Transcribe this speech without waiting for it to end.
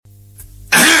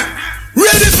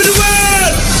ready for the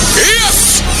world.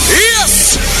 Yes,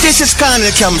 yes. This is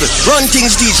Colonel Campbell. Run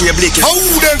things, DJ Blackie. How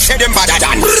them say them better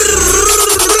than?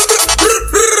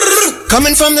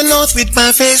 Coming from the north with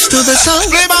my face to the south.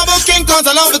 Play Bible King cause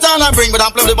I love the time I bring. But I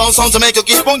play the bounce sound to make you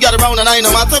keep on get around. And I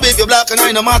no matter if you're black and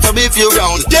I no matter if you're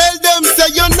round. Tell them say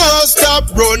you no stop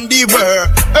run the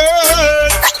world.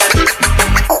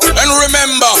 And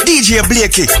remember DJ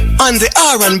Blackie on the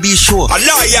R&B show. a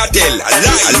lie I tell,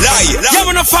 a lie. You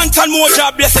want a Fantan more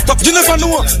job, bless it up. You never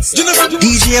know.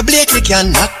 DJ Blackie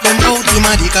can knock them out with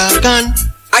my dick gun.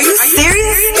 Are you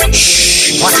serious?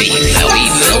 Shh, what are you?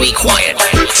 Very quiet.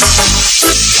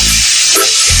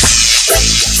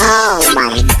 Oh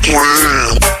my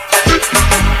God.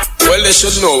 Well, they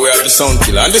should know we are the sound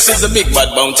killer, and this is the big bad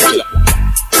bounty killer.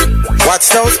 Watch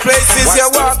those places you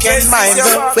walk and mind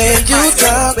them when you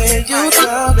talk.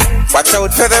 Watch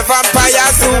out for the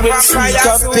vampires who will sneak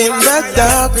up in the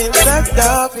dark.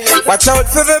 Watch out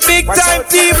for the big time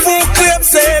thief who claim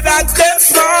say that they're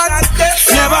smart.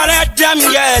 Never let them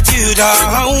get you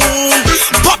down.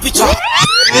 Pop it up.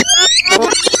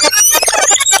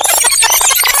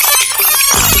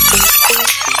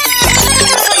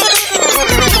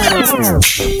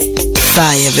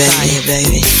 Fire,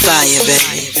 baby. Fire,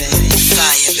 baby.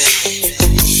 Fire,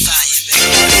 baby.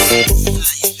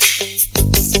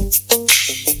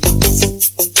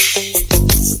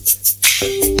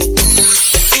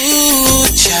 Ooh,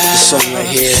 child. This song right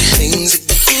here. Things are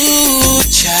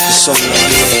good, child. This song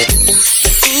right here.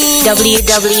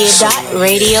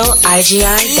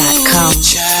 www.radiorgi.com.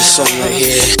 This song right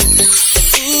here.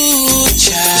 Ooh,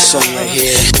 child. This song right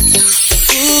here.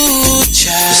 Ooh,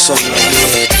 child. This song right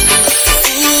here.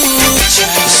 Ooh,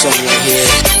 child. This song right here.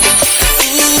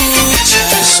 Ooh,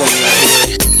 child. This song right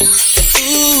here.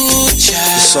 Ooh,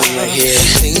 child. This song right here.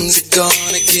 Things are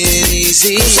gonna get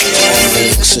easy.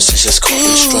 Sisters just call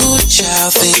me strong. Ooh,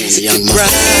 child. Things are young get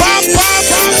right.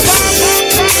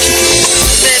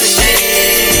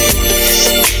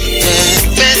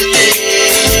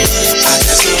 I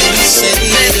got something to say,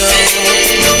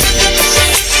 baby.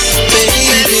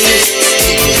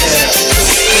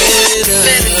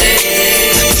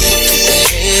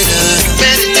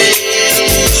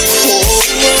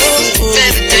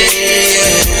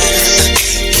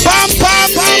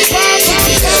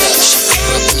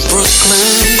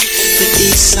 Brooklyn, the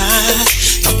east side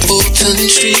of Fulton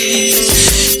Street.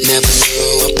 Never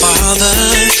knew a father,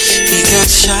 he got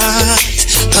shot.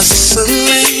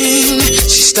 Hustling,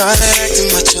 she started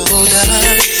acting much older.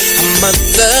 Her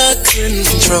mother couldn't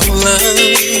control her.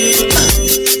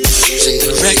 Losing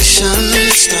direction,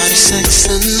 started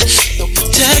sexing, no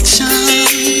protection.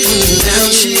 Now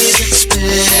she's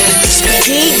experienced.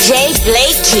 DJ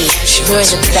Blackie, you're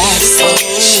the best.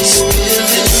 She's feeling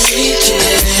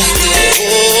rejected.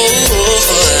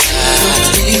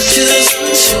 Because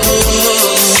I'm sure.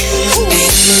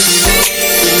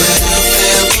 But out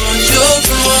there on your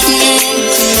own,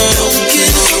 don't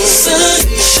get no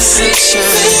sunshine.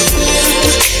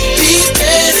 Be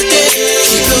better,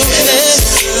 keep your head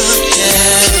up,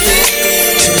 yeah.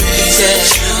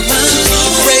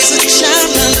 Raise a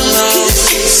child alone.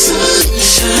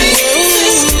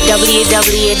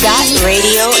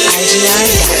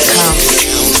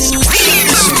 www.radiorgi.com.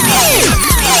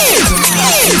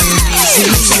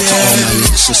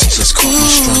 Sisters just call me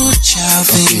strong. Child,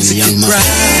 things a young get man.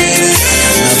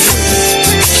 right.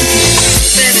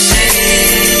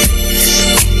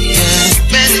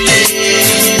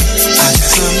 I got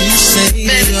something to say,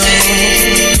 baby.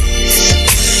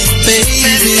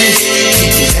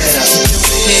 Keep your head up.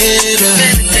 Keep your head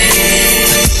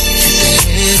up.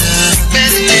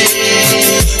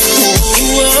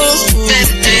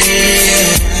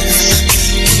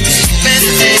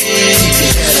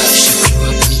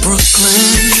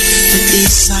 Brooklyn, the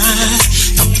east side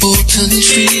of Fulton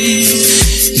Street.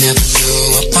 Never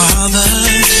knew a father,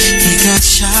 he got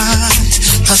shot.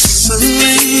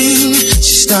 Hustling,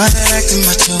 she started acting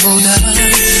much older.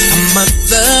 Her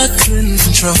mother couldn't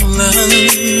control her.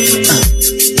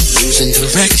 Losing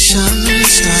direction,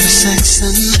 started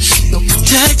sexing, no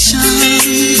protection.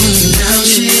 Now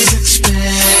she's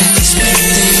expecting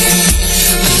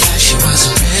a life she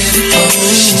wasn't ready for.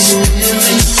 She's feeling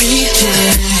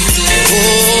rejected.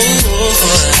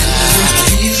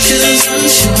 Because I'm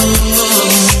sure.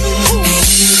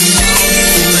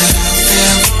 But out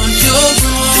there on your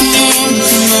own,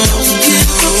 don't get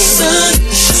no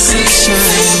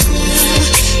sunshine.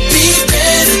 Be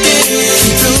better,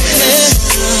 keep your head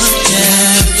up,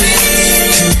 yeah.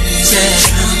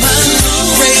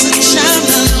 Raise a child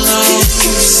alone.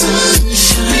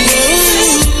 Sunshine.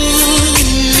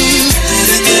 Be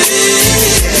better,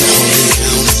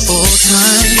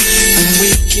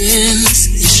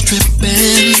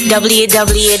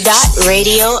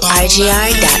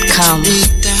 www.radiorgi.com.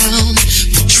 Down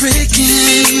for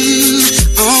tricking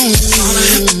on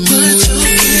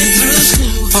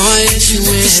oh, yes, you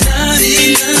will. It's not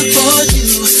enough for you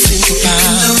to think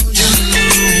about.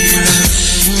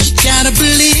 You gotta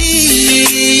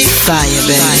believe. Fire,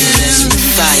 baby.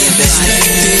 Fire, baby.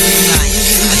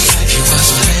 I thought you was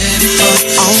ready for.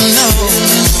 Oh no.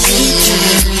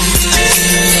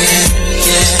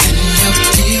 Yeah. And your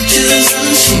pictures,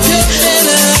 keep your head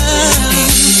up.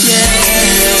 Yeah.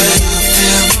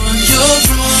 On your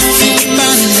room, think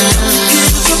about it now.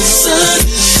 Give up sun,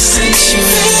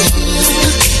 sensual.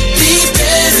 Be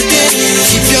better, yeah.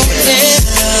 Keep your head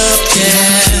up,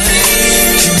 yeah.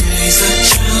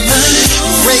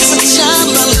 Raise a child alone. Raise a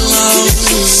child alone.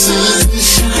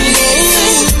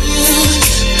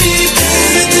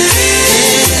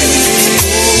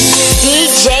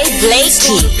 DJ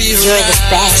Blackie, you're the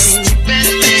best.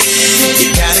 You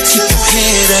gotta keep your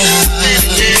head up.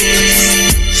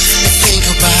 Think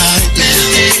about it now.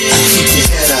 Keep your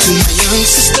head up. To my young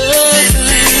sisters,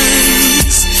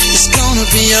 it's gonna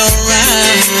be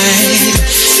alright.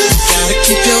 You gotta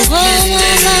keep your head up.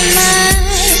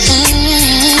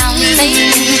 I'm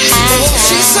feeling high.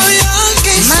 She's so young,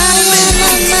 can't I'm feeling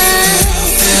high.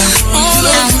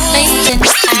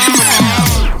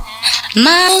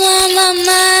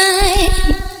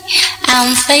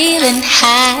 I'm feeling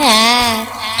high.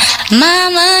 My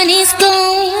money's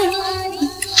gone.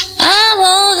 I'm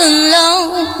all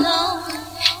alone.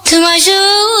 To my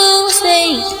shoes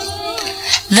face,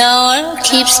 the world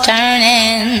keeps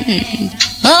turning.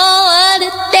 Oh, what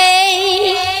a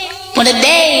day! What a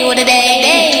day! What a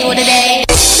day! What a day!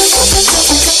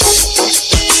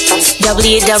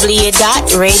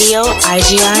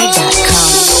 www.radiorgi.com.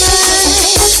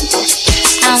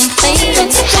 I'm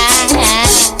feeling high.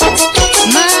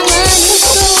 My money's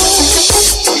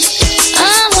gone.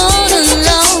 I'm all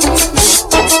alone.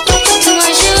 To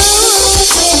my shoes,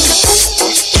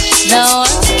 the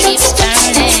world keeps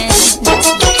turning.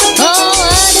 Oh,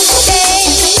 what a day!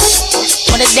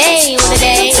 What a day! What a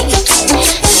day!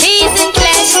 Seasoned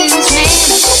lessons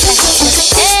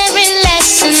manifest. Every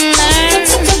lesson learned.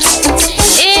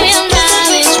 If your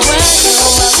knowledge were your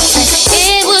wealth,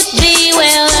 it would be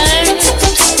well earned.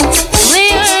 We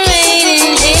were made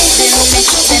in His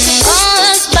image and call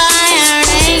us by our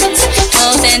names.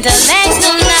 Most intellects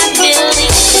do not believe in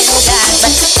God,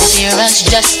 but fear us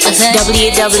just the same.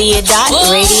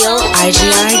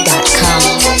 www.radiorgi.com.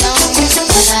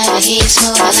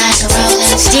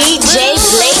 DJ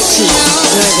Blackie,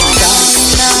 you're the best.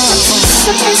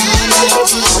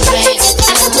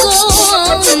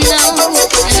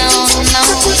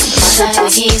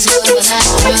 He's good, but I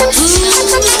don't know.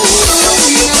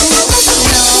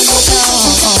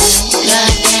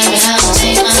 God damn it, I don't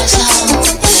take my song.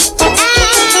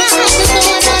 I'm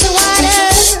going on the water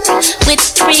with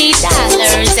 $3.06.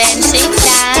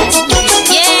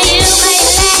 Yeah, you might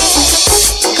laugh,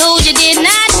 'cause you did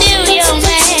not do your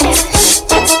math.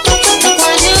 Like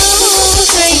 1, 2,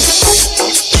 3.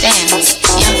 Damn,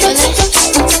 y'all feel it?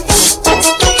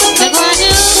 Like 1, 2,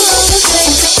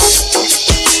 3.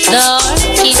 The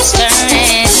earth keeps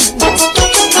turning.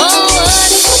 Oh,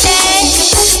 what a day!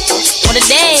 What a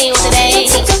day! What a day!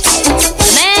 The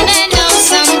man that knows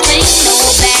something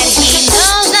knows that he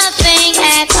knows nothing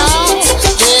at all.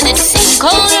 Does it seem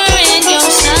colder in your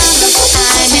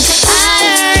summertime and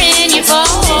hotter in your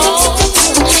fall?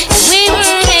 If we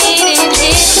were made in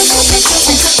His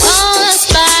image and call us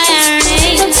by our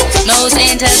names, most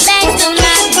intellects do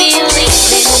not believe in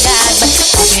God, but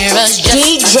hear us just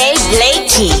DJ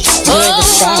Blackie, you're the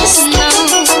best.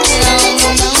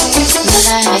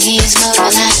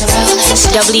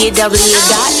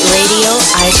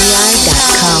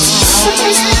 www.radiorgi.com.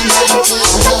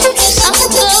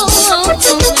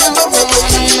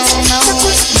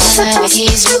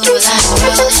 He's moving like a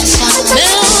rolling stone.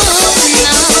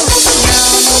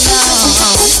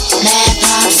 Mad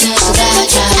Bob took the bad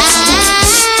job.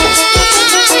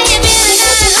 You really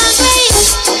not hungry?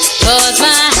 'Cause my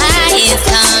high is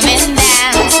coming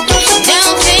down.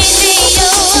 Don't think me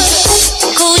yours,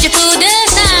 'cause your food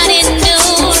does not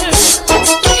endure.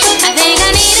 I think I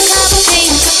need a cup of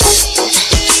tea.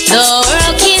 The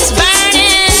world keeps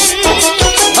burning.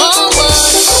 Oh,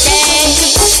 what a day!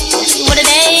 What a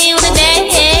day! What a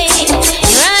day! You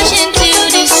rush into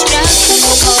destruction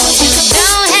 'cause you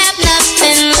don't have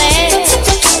nothing left.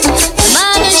 The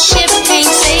mothership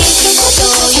can't save you, so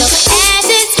your ass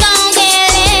is gon' get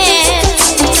left.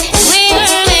 We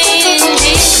were made in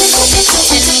His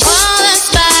image and call us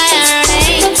by our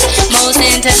names. Most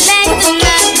intellects do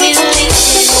not believe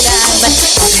in God, but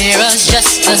hear us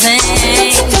just the same.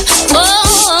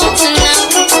 Oh, no.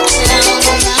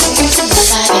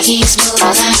 He's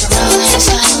moving like a rolling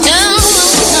stone. No.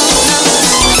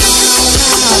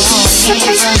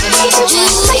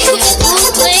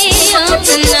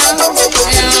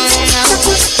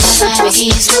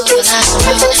 He's moving like a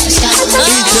rolling stone.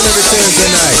 Each and every Thursday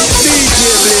night, DJ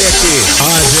Blackie,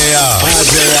 RJR.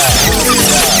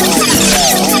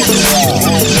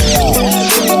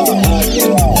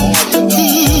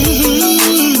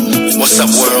 What's up,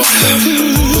 world?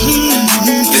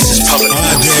 This is public.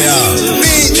 RJR.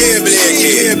 DJ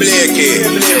Blackie.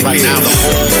 Right now, the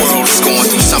whole world is going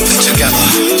through something together.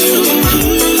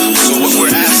 So what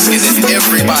we're asking is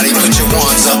everybody put your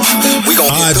wands up. We gon'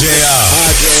 get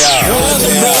RJR.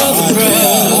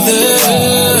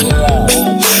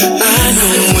 I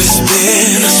know it's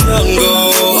been a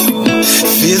struggle.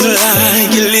 Feel like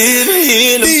you're living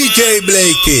in a DJ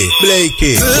Blackie.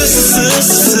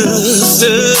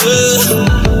 sister.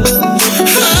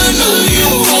 I know you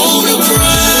wanna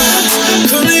cry,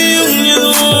 'cause you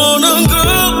wanna go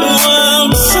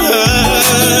outside.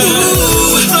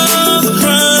 With all the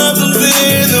problems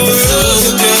in the world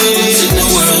today,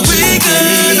 we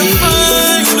gotta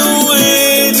find a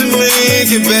way to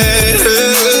make it better.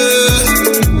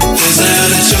 There's not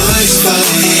a choice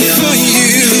for you.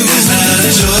 There's not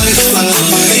a choice for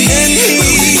me. And we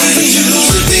gotta choose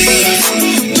to be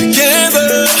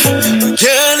together. We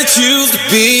gotta choose to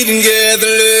be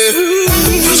together.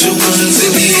 Put your ones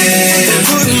in the air.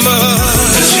 Put them on.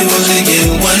 'Cause you only get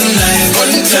one night,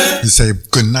 one time. You say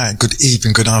good night, good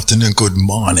evening, good afternoon, good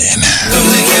morning. Come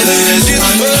together as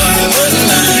one night, one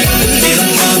night. Get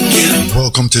 'em up, get 'em up.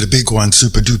 Welcome to the big one,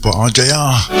 Super Duper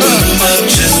RJR. Put 'em up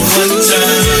just one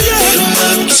time. Get 'em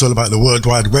up. It's all about the World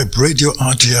Wide Web,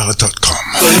 RadioRJR.com.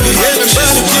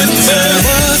 Everybody get down.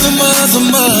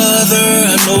 Mother,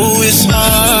 I know it's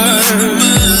hard.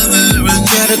 You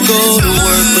gotta go to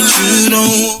work, but you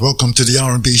don't. Welcome to the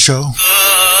R&B show.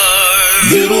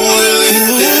 You don't wanna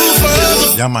live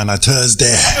forever. Yeah, man, a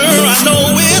Thursday. I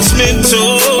know it's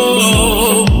mental.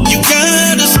 You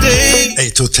gotta stay.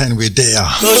 8 till 10, we're there.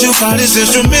 'Cause your body's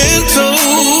instrumental.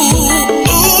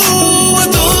 Ooh,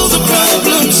 with all the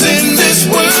problems in this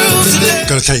world today.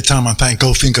 Gotta take time and thank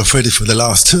Goldfinger Freddy for the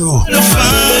last two. To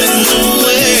find a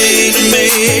way to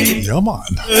make it. Yeah,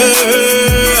 man. There's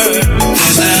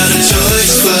not a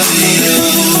choice for you.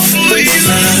 There's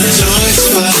not a choice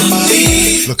for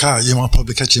me. Look out, you might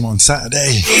probably catch him on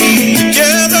Saturday.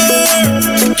 Together.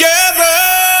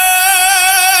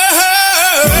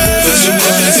 Put your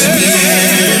hands in the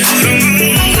air.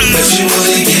 But you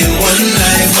only get one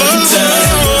night, one time.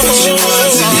 Put your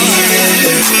hands in the air.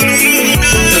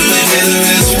 Together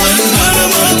as one night,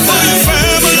 one time.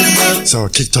 So I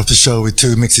kicked off the show with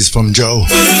two mixes from Joe.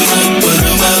 Put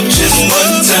 'em up just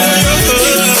one time.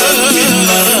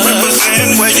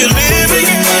 Represent where you're living.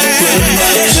 Put 'em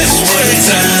up just one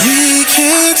time. We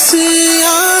can't see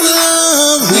our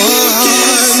love. We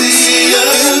can't see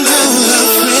our love.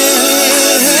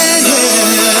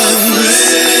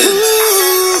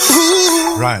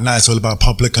 Right now it's all about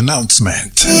public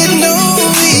announcement. No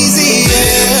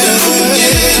easier.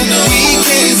 We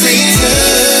can't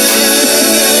return.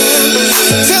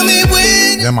 Tell me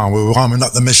when. Yeah, man, we're warming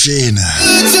up the machine.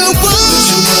 Put your ones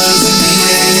in the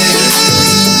air.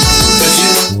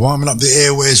 Warming up the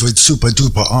airways with Super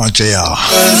Duper RJR.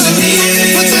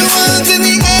 Put your ones in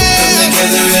the air. Come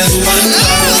together as one.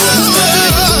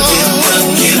 Get 'em up,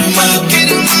 get 'em up, get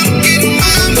 'em up, get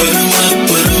 'em up.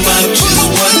 Put 'em up just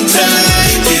one time.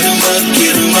 Get 'em up,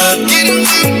 get 'em up, get 'em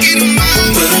up, get 'em up.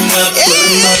 Put 'em up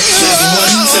just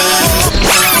one time.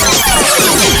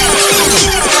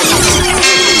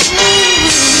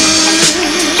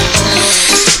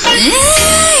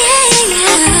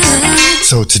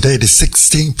 So today, the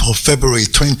 16th of February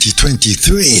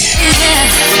 2023.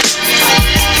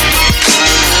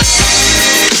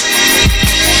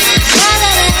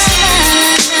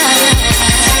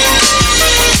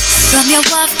 From your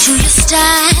walk to your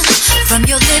style, from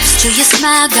your lips to your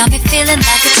smile, got me feeling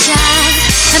like a child.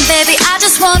 And baby, I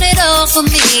just want it all for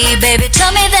me. Baby,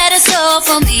 tell me that it's all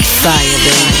for me. Fire,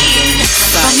 baby.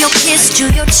 From your kiss to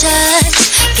your touch,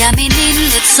 got me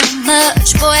needing it so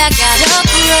much. Boy, I got a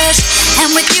crush,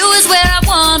 and with you is where I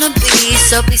wanna be.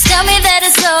 So please tell me that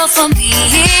it's all for me.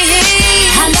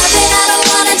 I love it, I don't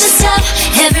want it to stop.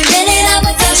 Every minute I'm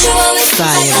without you, always Fire,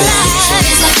 like a baby.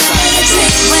 lie. It's like I'm in a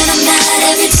dream when I'm not.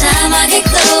 Every time I get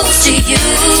close to you,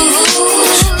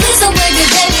 please don't wake me,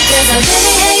 baby, 'cause I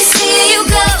really hate seeing you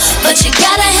go. But you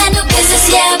gotta handle business,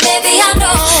 yeah, baby, I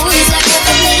know. It's like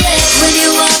heavenly lit when you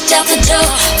walked out the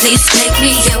door. Please take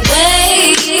me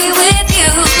away with you.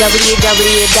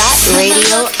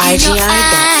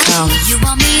 www.radioigi.com. You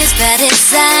want me as bad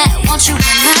as I want you in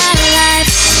my life.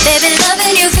 Baby,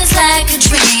 loving you feels like a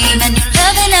dream, and your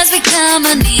loving has become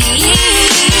a need.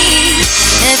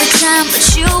 Every time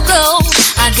that you go,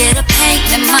 I get a pain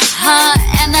in my heart,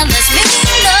 and that lets me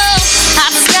know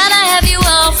I just gotta have you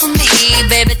all for me.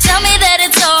 Baby, tell me that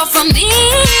it's all for me.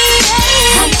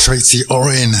 Tracy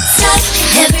Orin.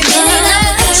 Every minute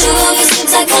I'm with you, always seems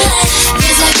like a lie.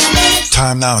 Feels like I'm in it.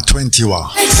 Time now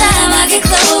 21. Every time I get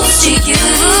close to you,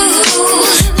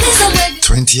 please don't break.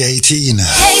 2018.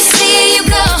 Hey, see you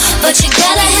go, but you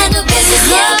gotta handle business.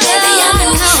 Yeah, baby, I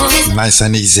know. Nice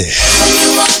and easy. When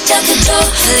you walked out the door,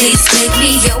 please take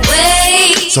me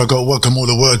away. So I got to welcome all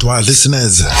the worldwide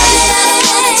listeners.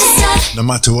 No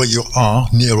matter where you are,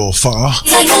 near or far.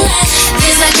 Feels like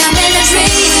I'm in a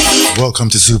dream. Welcome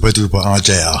to Super Duper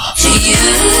RJR. To you,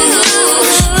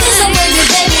 please don't break me,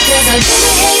 baby, 'cause I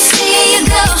really hate seeing you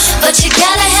go, but you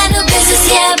gotta handle business.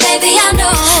 Yeah, baby, I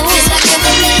know. Feels like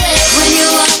every minute when you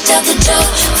walked out the door,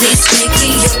 please take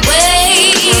me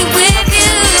away with you.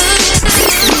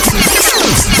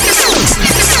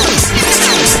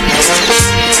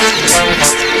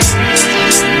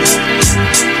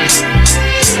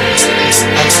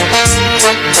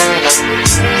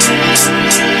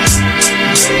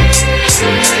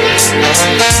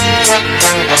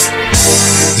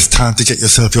 It's time to get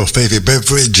yourself your favorite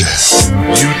beverage. You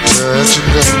touch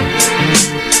and go.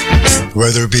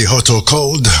 Whether it be hot or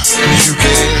cold. You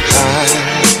get high.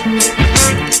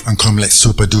 And come let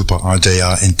Super Duper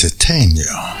RJR entertain you.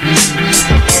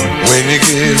 When you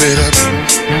give it up,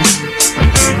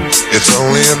 it's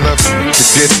only enough to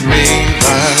get me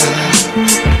by.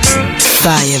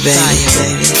 Fire, baby. Fire,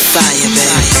 baby. Fire,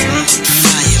 baby.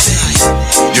 Fire, baby.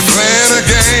 You're playing a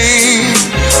game.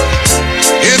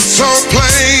 It's so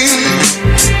plain.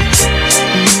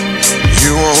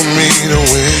 You want me to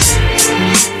win.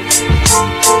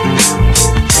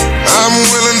 I'm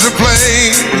willing to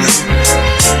play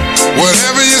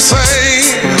whatever you say.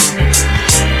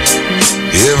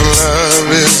 If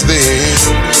love is the end,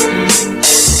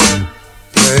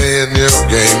 playing your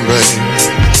game, baby.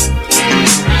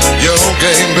 Your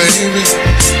game, baby.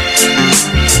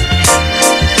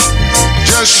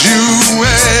 Just you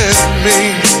and me,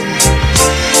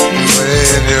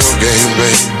 playing your game,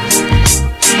 baby.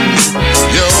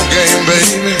 Your game,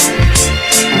 baby.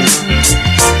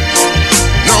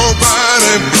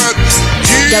 Nobody but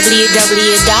you.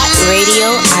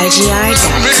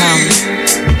 www.radioigr.com.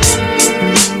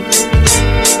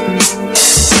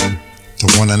 The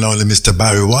one and only Mr.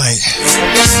 Barry White.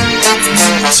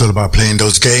 It's all about playing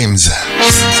those games.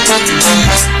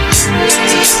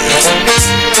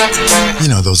 You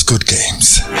know, those good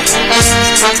games.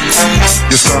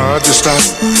 You start to stop.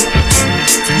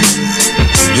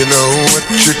 You know what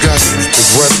you got is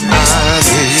what I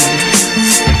need.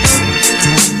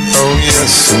 Oh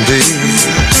yes indeed.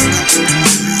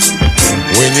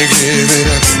 When you give it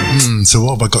up. So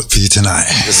what have I got for you tonight?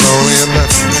 It's only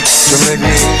enough to make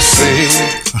me see.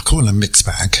 I call it a mixed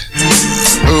bag.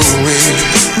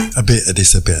 Ooh-wee. A bit of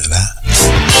this, a bit of that.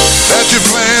 That you're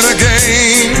playing a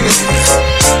game.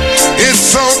 It's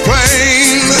so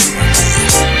plain.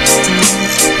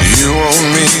 You want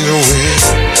me to win.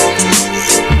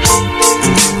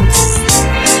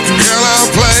 Girl,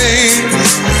 I'll play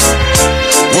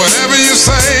whatever you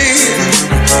say.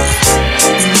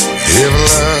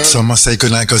 So I must say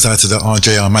goodnight goes out to the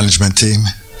RJR management team.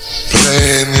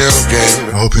 Playing your game.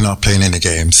 I hope you're not playing any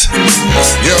games.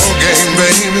 Your game,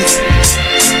 baby.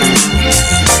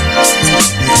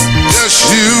 Just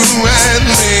you and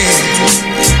me.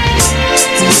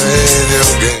 Playing your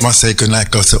game. Must say goodnight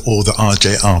goes to all the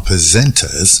RJR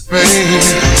presenters. Baby.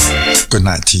 Good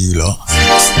night to you lot.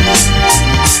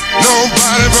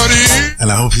 Nobody but you. And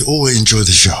I hope you all enjoy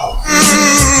the show.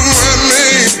 And me.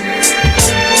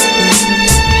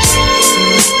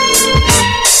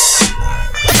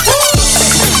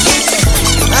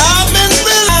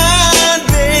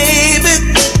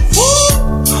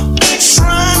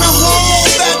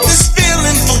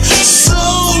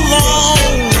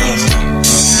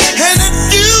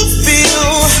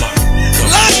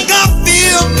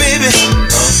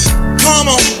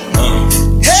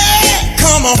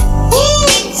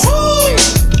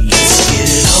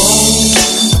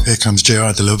 Here comes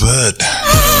J.R. the Lovebird.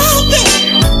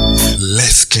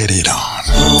 Let's get it on.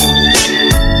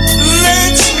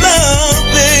 Let's love,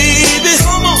 baby.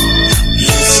 Come on.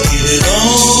 Let's get it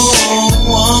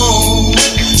on.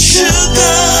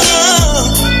 Sugar.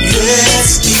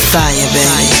 Let's get it on. Fire,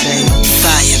 baby.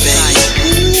 Fire,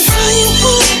 baby. Fire,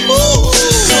 baby.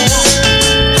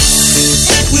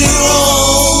 We're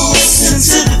all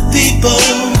sensitive.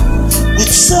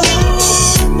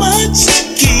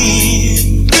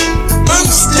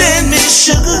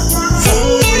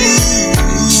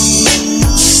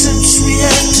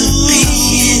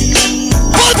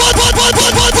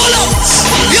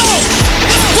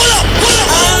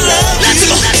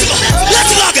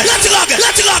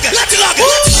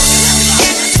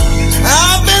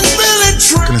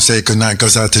 say goodnight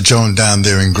goes out to Joan down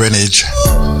there in Greenwich.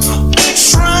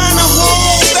 Trying to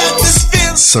hold back this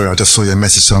feeling. Sorry, I just saw your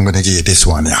message, so I'm gonna give you this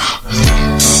one, yeah.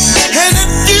 And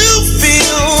if you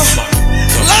feel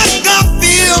like I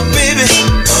feel, baby,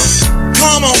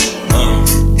 come on.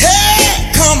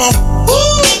 Hey, come on. Woo.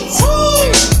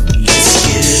 Let's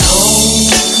get it on.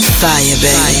 Fire,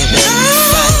 baby.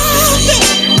 Fire,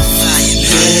 baby.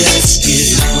 Let's get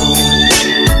it on.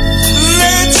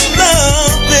 Let's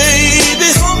love, baby.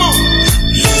 Come on.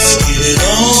 Let's get it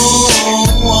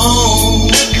on.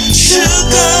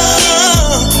 Sugar.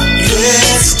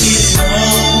 Let's get it on.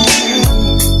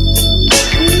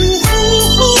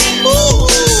 Come on.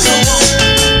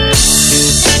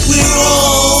 We're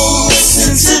all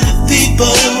sensitive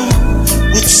people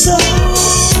with so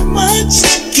much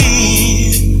to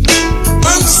give.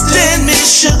 Understand me,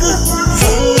 sugar.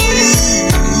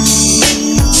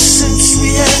 Since we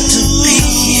have to be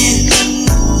here,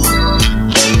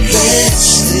 let's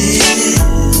live.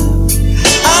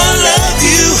 I love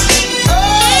you.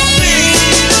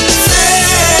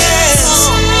 There's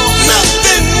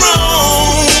nothing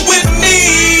wrong with me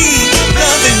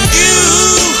loving you.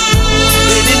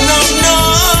 Baby, no.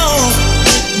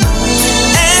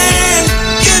 And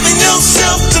giving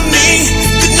yourself to me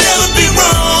could never be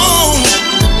wrong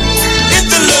if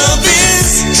the love is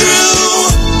true.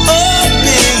 Oh,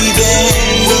 baby.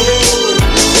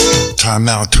 Time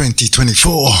now,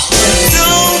 2024. Don't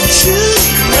you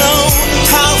know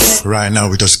how Right now,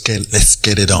 let's get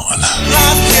it on.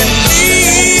 life can be?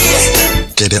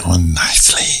 Get it on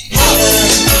nicely.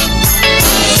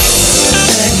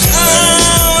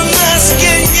 I'm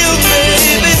asking you,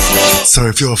 baby. So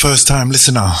if you're a first time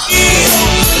listener,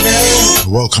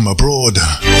 welcome abroad.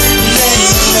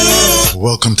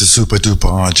 Welcome to Super Duper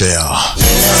RJR. I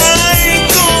ain't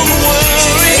gonna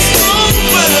worry.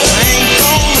 I ain't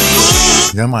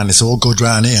gonna Yeah man, it's all good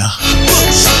round here.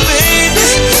 push, baby.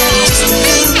 Just a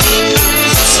little.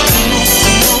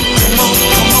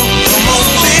 Come on,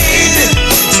 baby.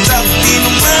 Stop being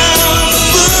around the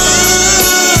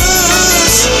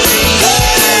bush.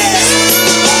 Hey,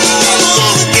 I'm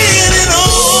gonna get it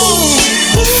on.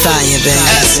 Fire, baby.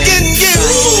 Asking you,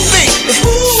 baby.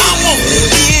 I want to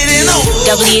get it on.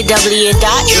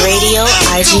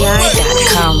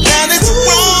 www.radioigr.com. And it's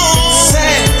wrong.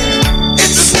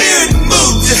 It's the spirit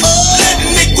moves you,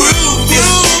 letting it groove you.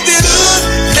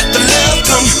 Let the love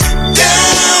come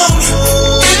down.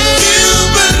 If you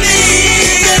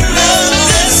believe in love,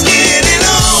 let's get it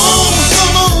on.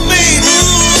 Come on, baby.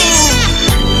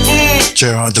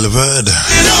 Gerard Deleverde,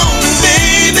 Get on,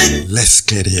 baby. let's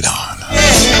get it on.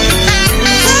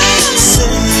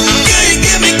 Girl, you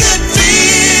give me good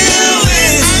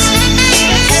feelings.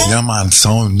 Yeah man,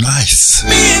 so nice.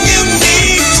 Me and you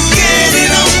need to get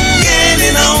it on, get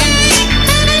it on,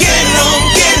 get it on,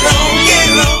 get it on, get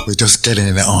it on. We're just getting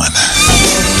it on.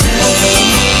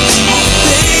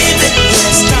 Baby,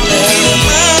 let's stop playing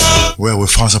around. Well, we're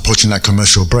fast approaching that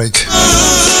commercial break.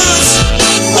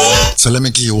 So let me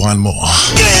give you one more.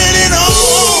 Get it on.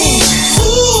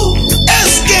 Ooh,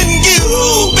 asking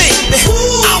you, baby.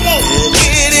 I want to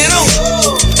get it on.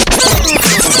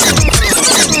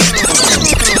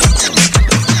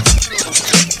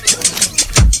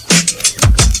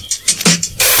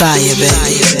 Fire,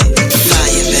 baby.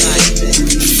 Fire, baby.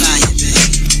 Fire,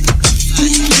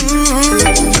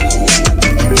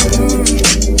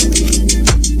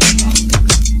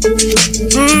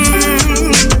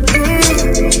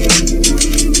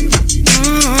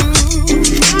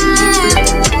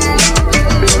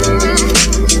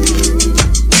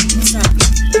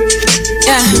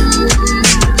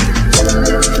 Yeah.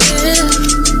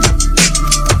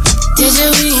 Did you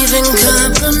even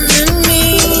compliment me?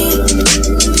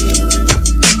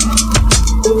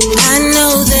 I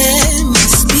know there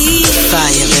must be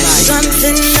Fire, baby.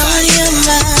 something on your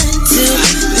mind to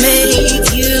make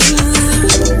you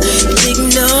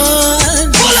ignore me.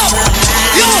 Pull up.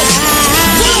 Yo.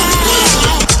 Pull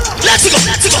up. Let's go.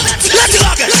 Let's go. Let's go. Let's go.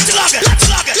 Let's go. Let's go.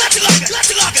 Let's go. Let's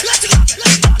go. Let's go.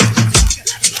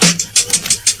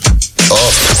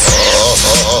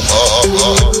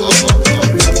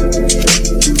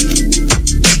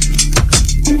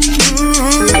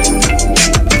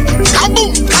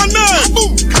 Kaboom!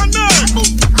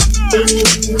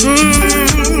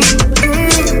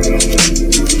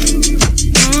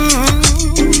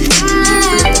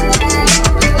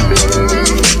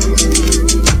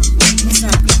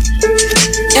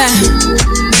 Yeah.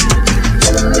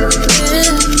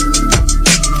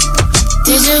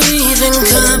 Did you even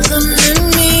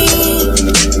compliment me?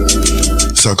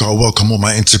 So I gotta welcome all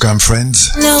my Instagram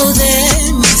friends. No,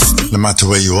 there must be no matter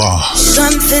where you are.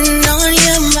 something on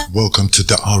your mind. Welcome to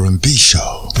the R&B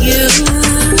show. You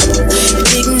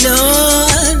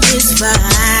ignore this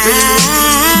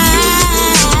vibe.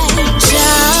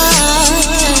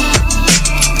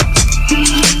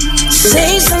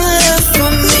 Save some love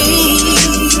for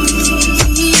me.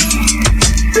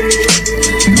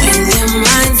 When your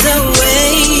mind's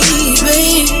away,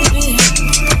 baby,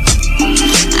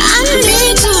 I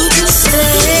need you to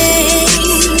stay.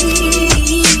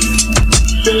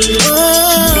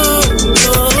 Oh,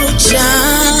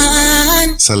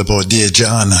 John. Celebrate dear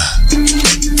John.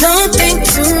 Don't think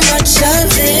too much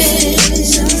of it.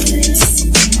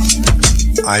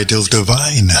 Ideal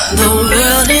Divine. The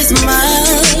world is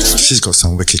much. She's got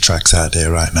some wicked tracks out there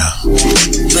right now.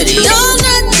 But you're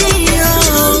not the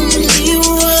only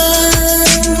one.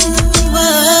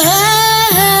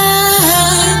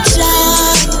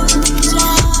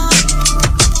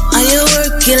 Are you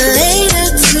working later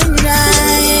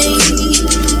tonight?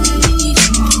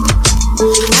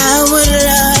 I would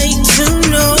like to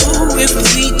know if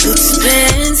we could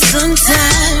spend some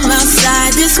time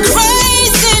outside this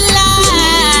crazy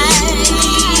life.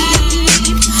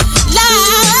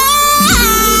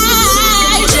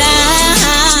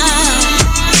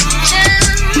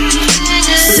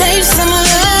 Save some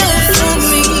love for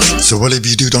me. So whatever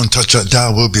you do, don't touch that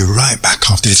dial. We'll be right back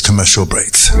after these commercial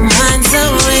breaks. Mine's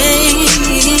away.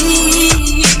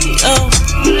 Oh,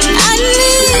 I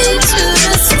need you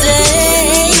to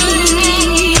stay.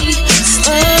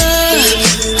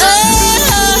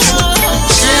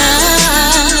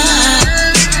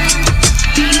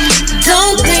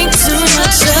 Don't think too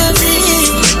much of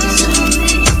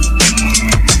it.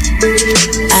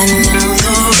 I know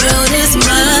the world is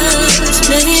much,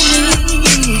 baby,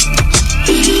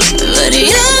 but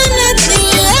you're not the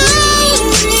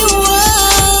only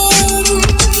one.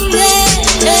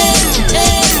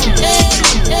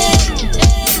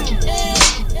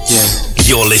 Yeah.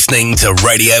 You're listening to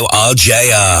Radio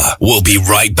RJR. We'll be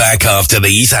right back after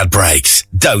these ad breaks.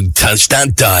 Don't touch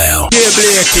that dial. Yeah,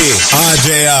 Blackie.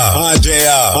 RJR.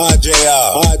 RJR. RJR.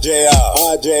 RJR.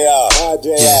 RJR.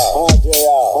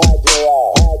 RJR.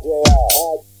 RJR.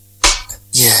 RJR.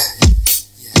 Yeah.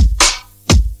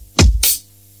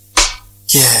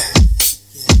 Yeah.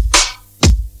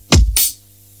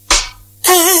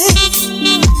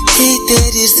 Hey,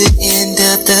 that is the end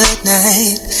of the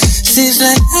night. Seems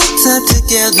like our time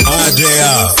together.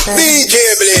 RJR. DJ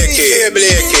Blackie.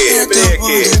 Blackie.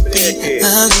 Blackie.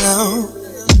 Alone.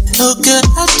 Oh girl,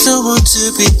 I don't want to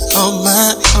be on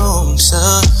my own. So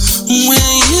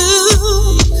when you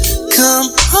come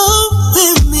home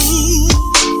with me,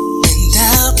 and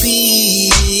I'll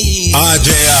be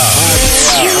RJR.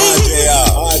 RJR.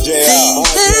 thing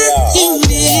that you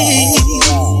need.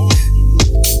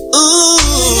 Ooh,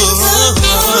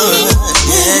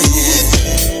 yeah.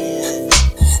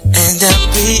 And I'll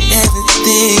be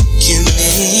everything you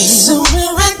need. So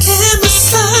where I can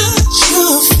massage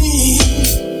your feet,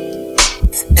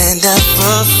 and I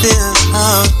fulfill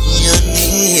all your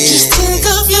needs. Just take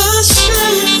off your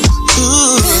shirt,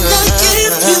 ooh, and I'll give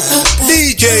you a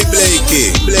DJ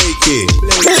Blackie. Blackie.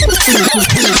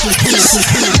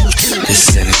 This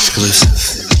is an exclusive.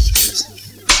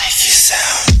 Make you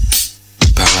sound.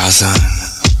 By Razan.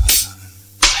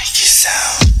 Make you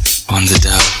sound. On the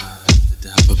dub.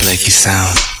 With Blackie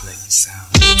Sound.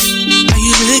 Are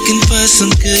you looking for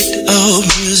some good old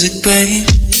music, babe?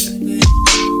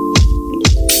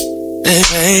 Hey,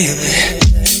 baby.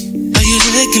 Are you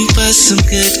looking for some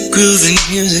good grooving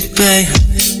music, babe?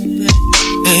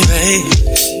 Hey, baby.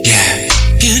 Yeah.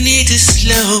 You need to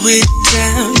slow it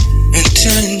down and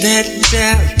turn that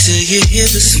down till you hear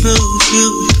the smooth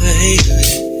groove,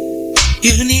 baby.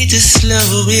 You need to slow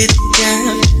it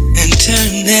down and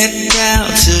turn that down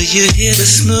till you hear the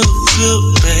smooth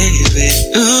groove, baby.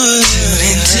 Ooh, turn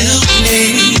into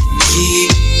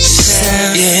Blackie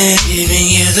Sound, yeah, giving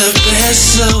you the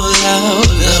best soul all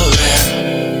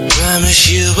around. Promise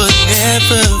you will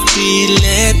never be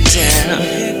let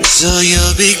down. So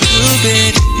you'll be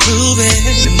grooving, moving,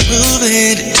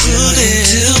 moving, moving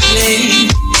to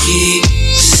Blackie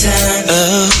Sound.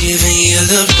 Oh, giving you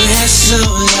the best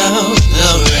soul all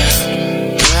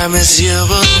around. Promise you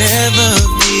will never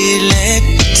be let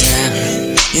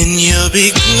down. And you'll be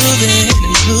grooving,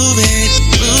 moving,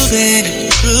 moving,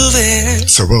 moving.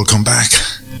 So welcome back.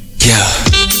 Yeah.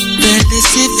 Fellas,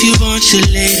 if you want your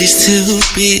ladies to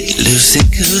be loose and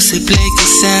goosey, Blackie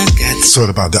Sound got It's all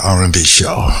about the R&B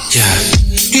show.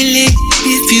 yeah.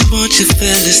 If you want your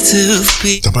fellas to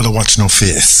be, don't better watch no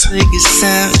face. Make it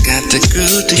sound, got the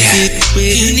groove to get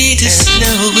with. You need to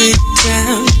slow it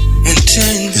down and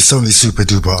turn. It's only super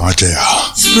duper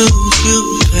RJR. Smooth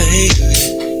groove, baby.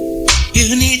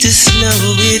 You need to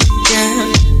slow it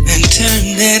down and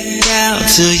turn that down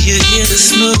till you hear the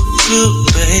smooth groove,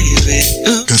 baby.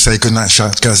 Ooh. Gonna say goodnight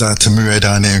shout goes out to Maria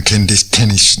down there in Kentish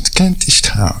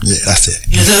Town. Yeah, that's it.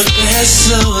 You're the best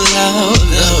soul all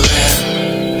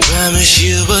around. Promise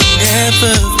you will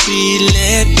never be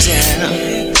let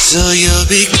down. So you'll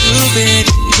be grooving,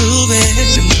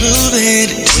 moving to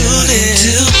play.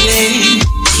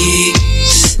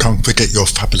 Can't forget your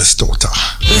fabulous daughter.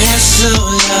 Best soul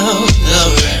all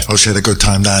around. Oh, she had a good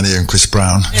time down here in Chris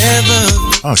Brown.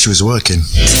 Oh, she was working.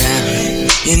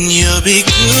 And you'll be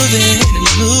grooving,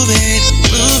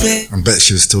 moving. I bet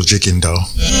she was still jigging though.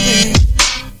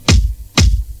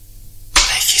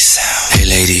 Blackie sound. Hey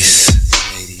ladies,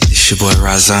 it's your boy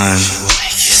Razan.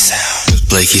 Blackie sound. With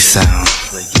Blackie sound.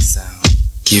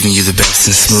 Giving you the best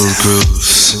in smooth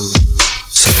grooves.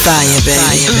 So fire,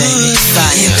 baby.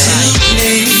 Fire,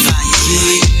 baby.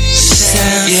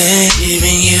 Yeah,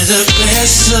 giving you the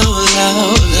best soul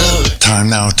all. Time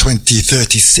now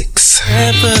 20:36.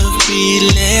 Never be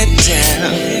let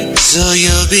down. So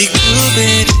you'll be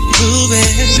moving.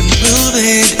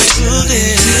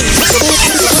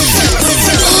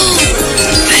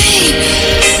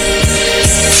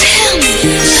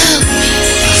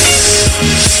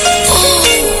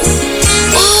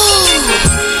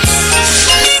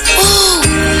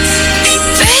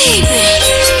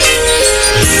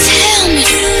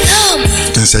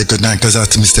 Say goodnight goes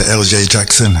out to Mr. LJ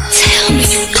Jackson.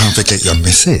 Can't forget your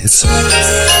missus.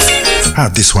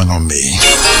 Have this one on me.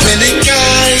 Many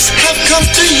guys have come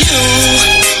to you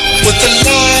with a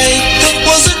lie that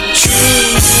wasn't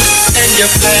true, and you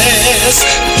passed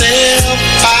them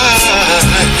by.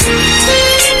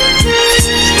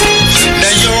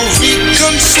 Now you're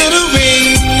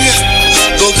reconsidering,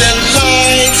 though their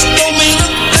lies don't mean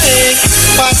a thing.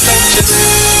 Why don't you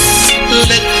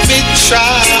let me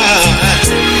try?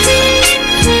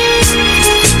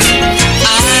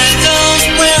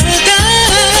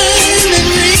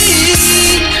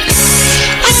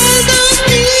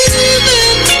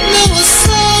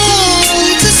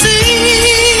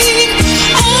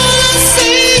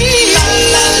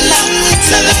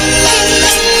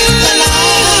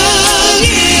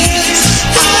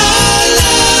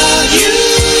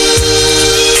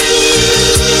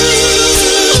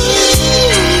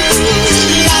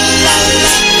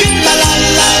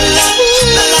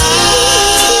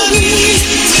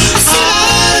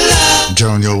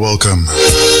 Joan, you're welcome.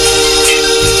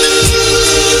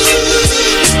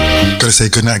 Gotta say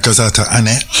goodnight goes out to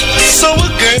Annette. So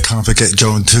again, can't forget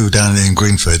Joan too down there in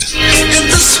Greenford. In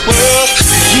this world,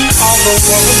 you are the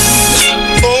one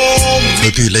for me.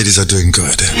 Hope you ladies are doing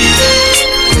good.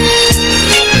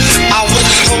 I would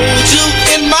hold you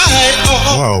in my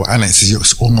arms. Wow, Annette,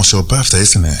 it's almost your birthday,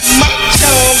 isn't it? My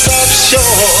charms, I'm sure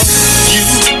you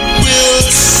will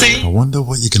see. I wonder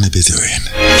what you're gonna be doing.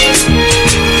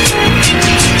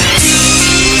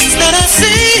 Things that I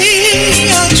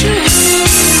see are true,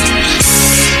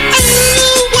 and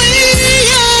the way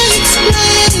I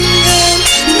explain them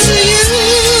to you,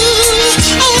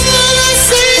 all I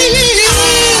say is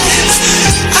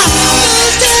I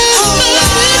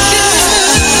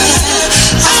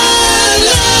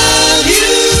love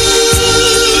you,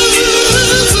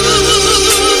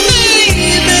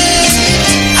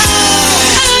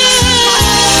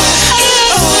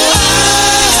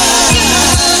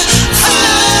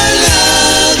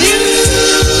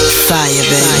 Fire,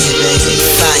 baby.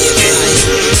 Fire, baby.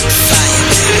 Fire,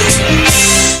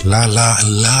 baby. La la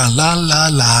la la la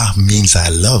la means I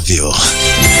love you.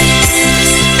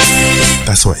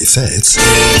 That's what it says.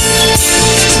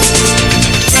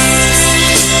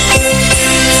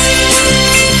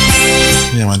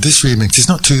 Yeah, man, this remix is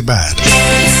not too bad.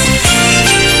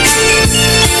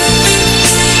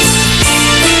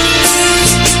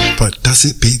 But does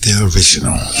it beat the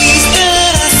original?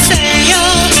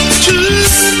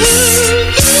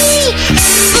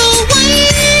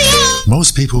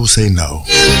 Most people say no,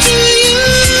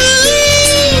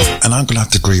 and I'm gonna have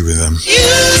to agree with them.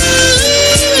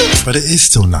 But it is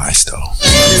still nice though.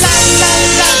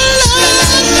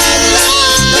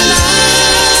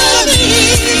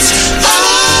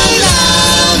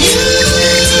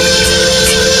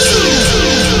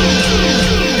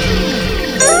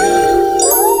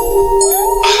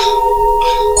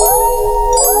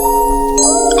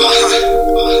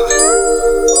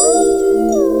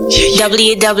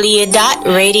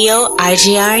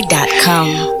 www.radioigr.com.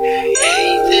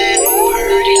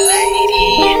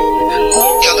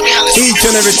 Each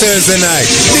and every Thursday night.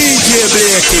 DJ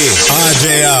Blackie.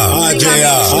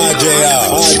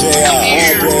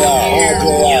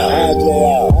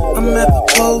 I'm at the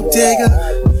bodega.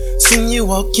 Seen you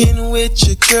walk in with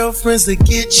your girlfriends to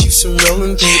get you some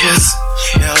rolling papers.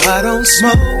 Now I don't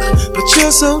smoke, but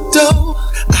you're so dope.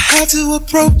 I had to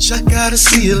approach, I gotta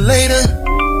see you later.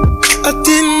 I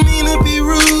didn't mean to be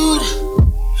rude,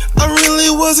 I really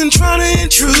wasn't trying to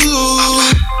intrude.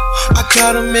 I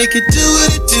gotta make it do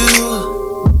what it do.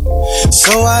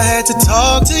 So I had to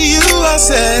talk to you, I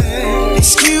said,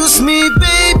 excuse me,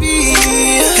 baby.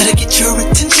 Gotta get your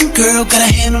attention, girl.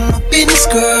 Gotta handle my business,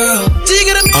 girl. Dig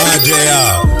it up,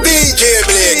 DJ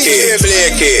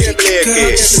Blackie.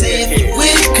 girl, just say if you're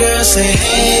with it, girl. Say,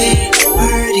 hey,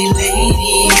 pretty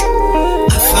lady,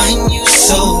 I find you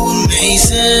so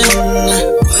amazing.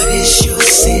 What is your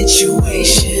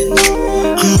situation?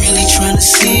 I'm really trying to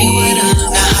see. Now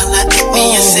holla at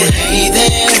me and say, hey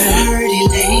there, pretty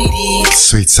lady.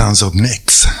 Sweet sounds up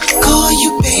next. Call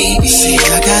you baby. See,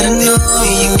 I gotta know.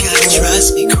 You gotta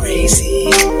trust me crazy.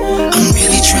 I'm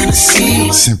really trying to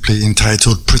see. Simply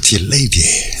entitled Pretty Lady.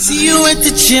 See you at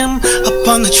the gym, up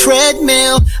on the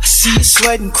treadmill. I see you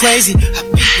sweating crazy. I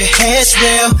pick your hair's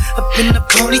real. Up in the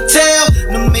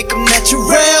ponytail, no makeup natural.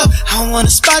 I wanna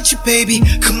spot you, baby.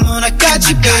 Come on, I got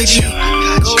you, baby.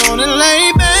 Go on and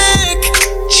lay back.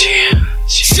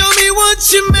 Show me what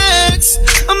you max.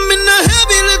 I'm in the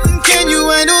heavy lifting, can you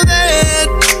handle that?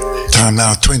 Time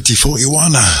now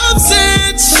 2041.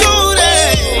 Upset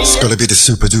shoulders. It's gotta be the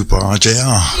super duper RJR.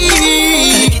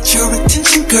 Gotta get your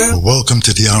attention, girl. Welcome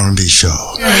to the R&B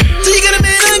show. So you gotta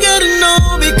man, I gotta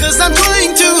know because I'm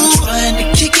trying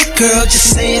to kick it, girl.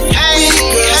 Just say it, hey,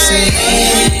 girl. Say,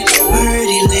 hey,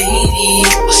 pretty lady,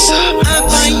 what's up? I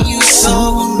find you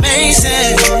so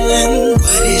amazing.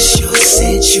 What is your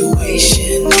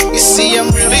situation? You see, I'm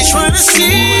really trying to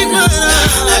see, but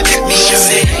let me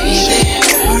say, hey there,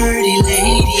 pretty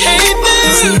lady. Hey, man,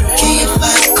 is it okay if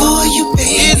I call you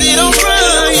baby? Is it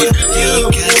alright? You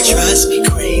gotta trust me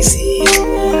crazy.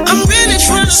 I'm really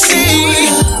trying to see.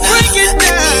 Break it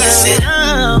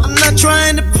down. I'm not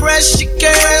trying to press you,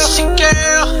 girl.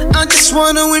 I just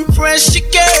wanna impress you,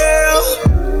 girl.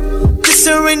 This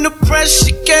there ain't no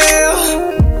pressure,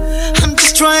 girl. I'm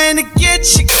just trying to get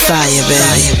you, girl. Fire,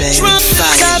 baby. Drop the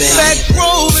top back,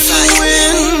 rolling the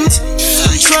wind.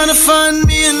 I'm trying to find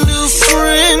me a new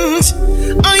friend.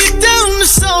 Are you down to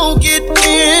so get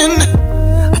in?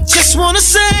 I just wanna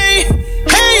say,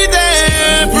 hey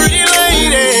there, pretty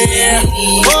lady.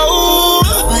 Oh, I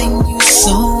find you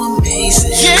so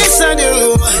amazing. Yes, I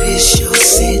do. What is your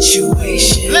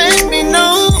situation? Let me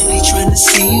know. Really trying to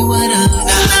see what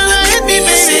let me,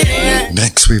 baby.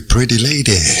 Next with Pretty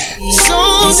Lady.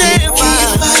 So damn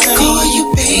fine. If I call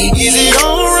you baby, is it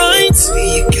alright?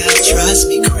 You gotta trust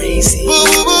me crazy. Boo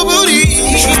boo boo booty.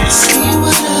 Trying to see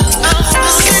what I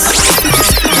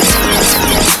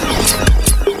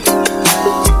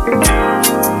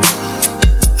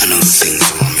know the things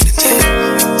you want me to tell.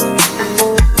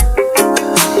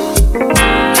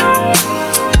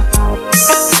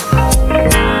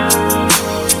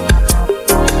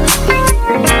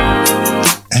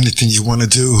 Anything you wanna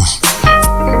do,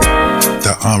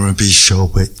 the R&B show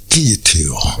will get you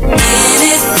to.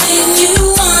 Anything you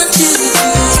want to do.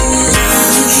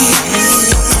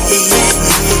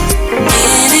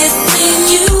 Anything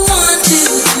you want to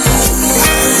do.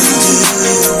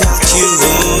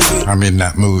 I'm in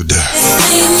that mood.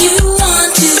 Anything you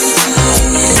want to do.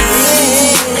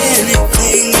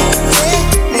 Anything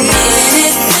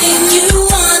you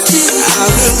want to do. I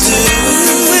will do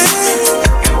it.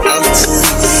 I'll do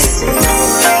it.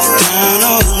 Down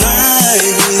all night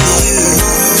with you.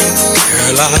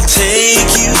 Girl, I'll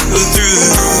take you through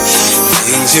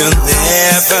things you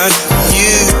never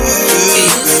knew.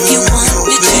 If you want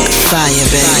me to. Fire,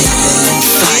 baby.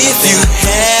 If you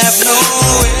have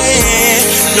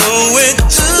nowhere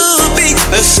to be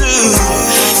pursued,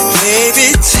 baby,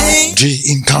 take G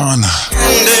Incana.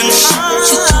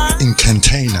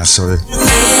 Incantana, sorry.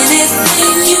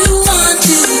 Anything you want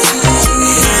to do.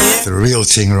 The real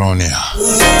thing around here.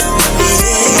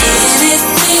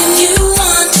 Anything you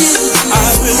want to do. I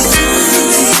will do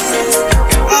it.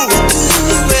 I will do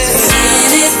it.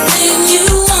 Anything you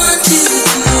want to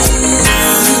do.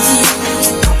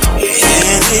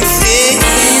 Anything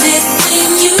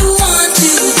you want to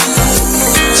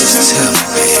do. just tell me,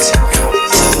 baby.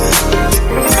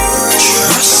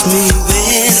 Trust me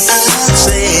when I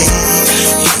say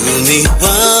you'll need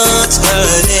once a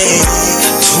day,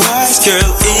 twice,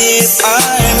 girl, if I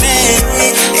may.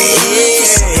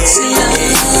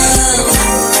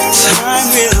 Time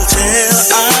will tell,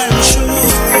 I'm sure.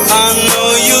 I know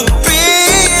you'll be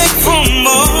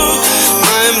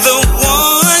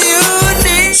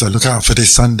So look out for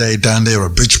this Sunday down there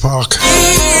at Bridge Park.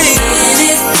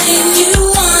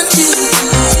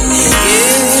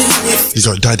 You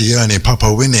got Daddy Ernie,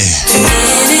 Papa Winnie,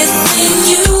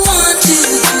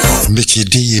 Mickey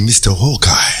D, Mr.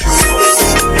 Hawkeye.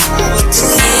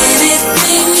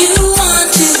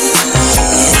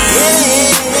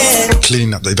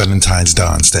 Clean up the Valentine's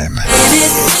dance, them.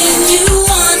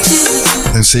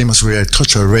 And see must wear a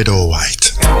touch of red or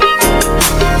white.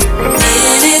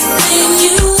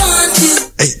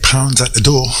 £8 at the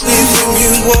door.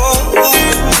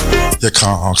 You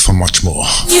can't ask for much more.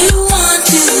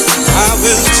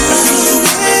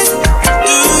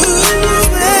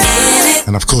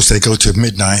 And of course they go to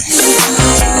midnight.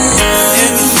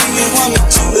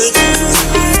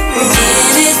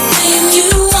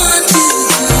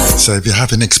 So if you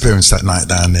haven't experienced that night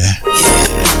down there,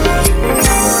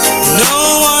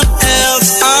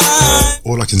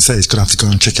 all I can say is you're going to have to go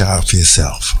and check it out for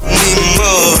yourself.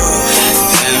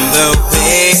 The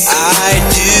way I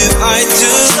do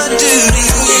the duty,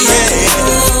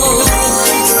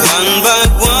 One by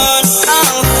one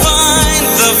I'll find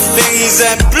the things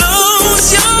that blows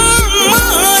your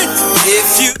mind. If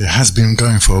you It has been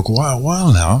going for a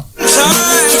while now.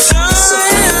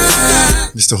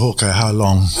 Mr. Hawkeye, how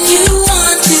long? You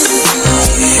want to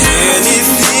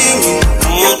anything you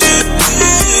want to do,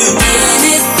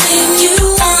 anything you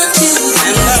want to,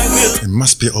 and I will. It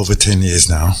must be over 10 years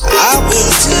now. I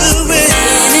will do it.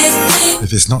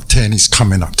 If it's not 10, it's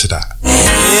coming up to that.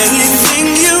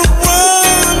 Anything you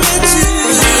want me to,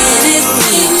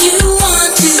 anything you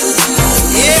want to,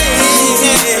 anything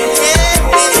you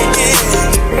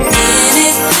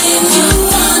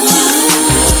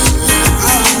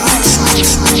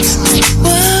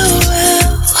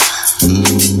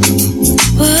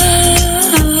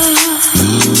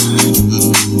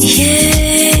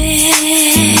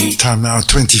Yeah. Time now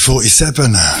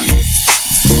 20:47.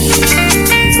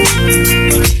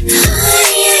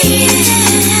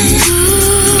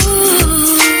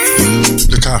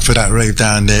 Look out for that rave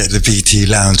down there at the VT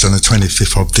Lounge on the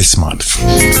 25th of this month.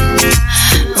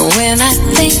 When I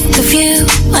think of you,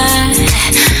 I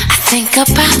think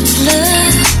about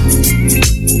love.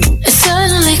 It's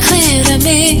suddenly clear to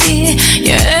me,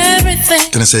 you're everything.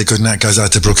 Gonna say good night goes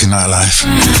out to Brooklyn Nightlife.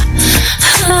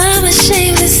 I'm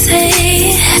ashamed to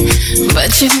say,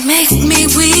 but you make me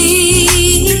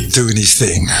weak. Doing his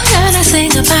thing. Gotta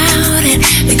sing about it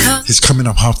because he's coming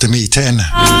up after me 10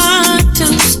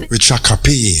 with Chaka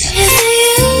P.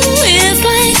 It's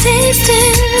like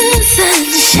tasting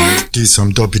sunshine. Do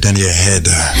some dopey down your head.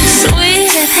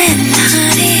 Sweeter than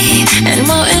honey and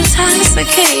more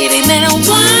intoxicating than a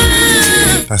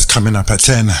wine. That's coming up at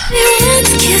 10.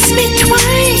 Kiss me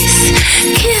twice,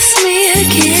 kiss me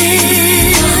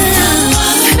again.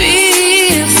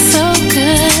 Feel so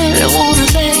good, I wanna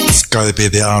let. It's gotta be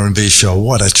the R&B show.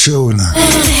 What a tune.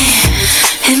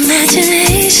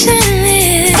 Imagination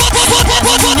is.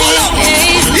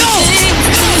 Yo!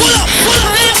 Pull up!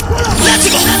 Let's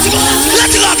go!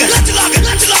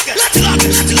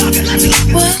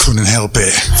 Couldn't help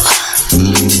it.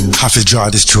 Have to draw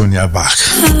this tune in your back.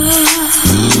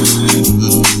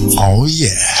 Oh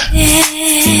yeah.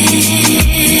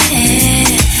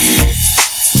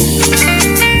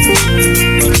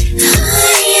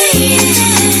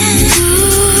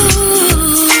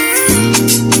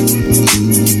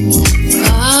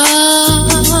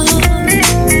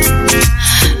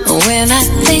 When I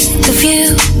think of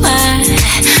you, I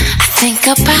think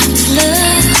about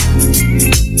love.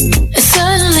 It's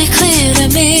suddenly clear to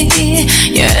me,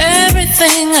 you're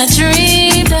everything I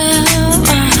dreamed of.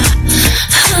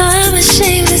 I'm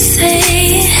ashamed to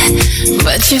say,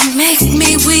 but you make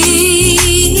me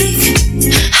weak.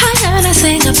 I gotta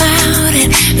sing about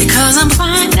it because I'm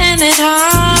finding it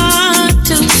hard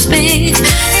to speak.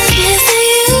 Kissing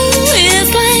you is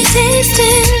like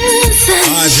tasting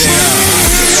sunshine.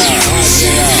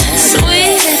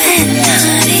 Sweeter than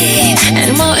honey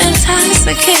and more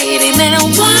intoxicating than a wine.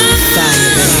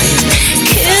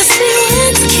 Kiss me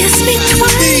once, kiss me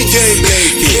twice,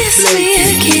 kiss me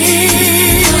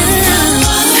again.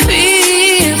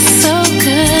 Feel so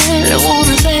good, I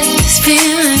wanna let this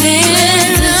feeling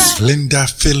in. Linda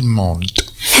Philmont.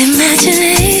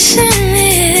 Imagination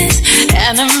is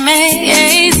an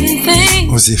amazing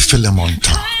thing. Was it Philmont?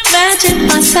 Imagine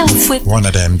myself with one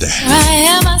of them there. I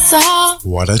am a song.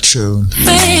 What a tune.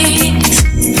 Things.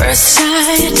 First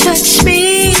time you touched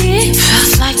me,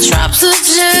 felt like drops of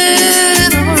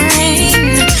gentle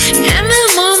rain. And the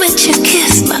moment you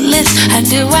kissed my lips, I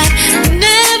knew I'd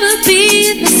never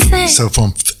be the same. So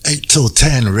from 8 till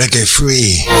 10, reggae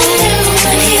free.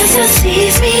 Nobody else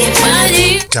sees me but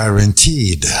you.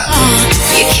 Guaranteed.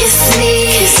 You kiss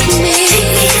me,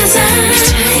 take me as I am.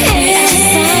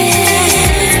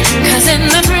 'Cause in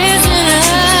the prison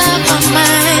of my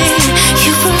mind,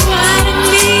 you provided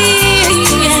me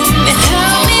and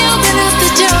help me open up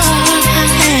the door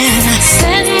and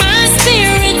set my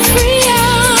spirit free.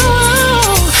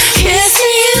 Oh,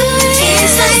 kissing you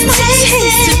is like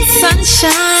tasting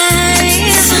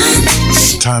sunshine.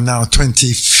 Time now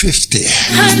 2050.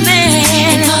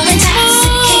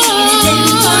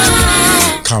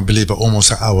 Can't believe it, almost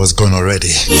an hour's gone already.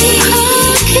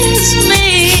 Kiss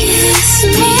me,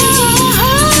 feels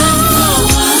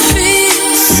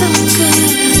so good.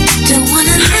 Don't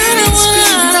wanna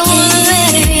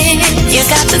let it in. You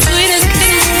got the sweetest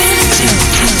kiss.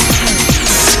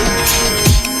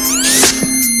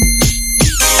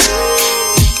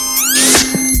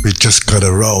 We just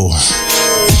gotta roll.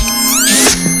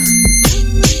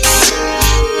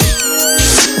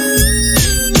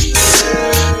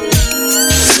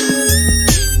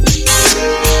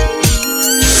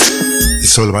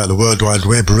 It's all about the World Wide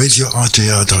Web,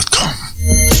 RadioRJR.com.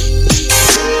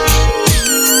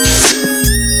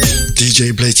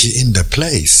 DJ Blackie in the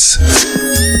place.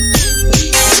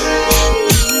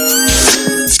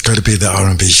 It's gotta be the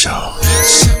R&B show.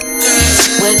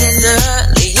 When it's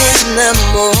early in the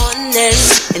morning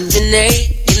and you're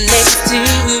naked next to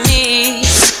me,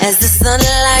 as the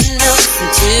sunlight melts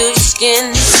into your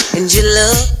skin and you're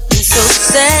looking so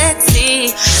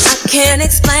sexy, I can't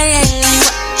explain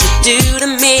what you do to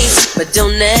me, but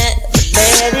don't ever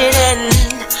let it end.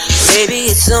 Baby,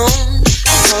 it's on, I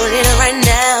want it right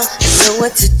now. I know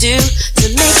what to do to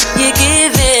make you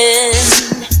give in.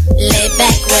 Lay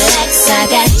back, relax, I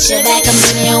got your back. I'm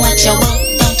giving you what you want,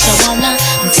 don't you wanna?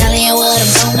 I'm telling you what I'm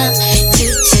gonna do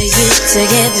to you, to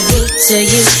give the root to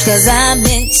you, 'cause I'm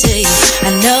into you,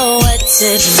 I know what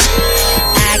to do.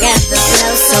 I got the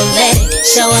flow, so let it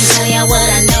show. I'm telling you what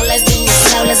I know, let's do it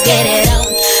slow, let's get it on.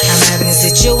 I'm having a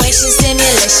situation,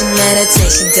 stimulation,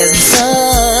 meditation, tells me so.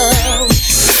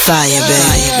 Fire,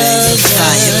 baby,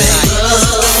 fire, baby.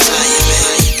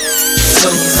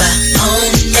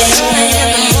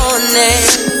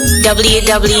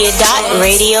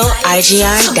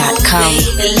 www.radioigr.com.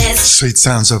 Sweet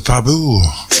sounds of Babu.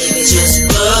 Baby, just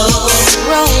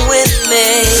roll with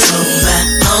me.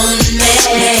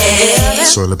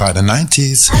 It's all about the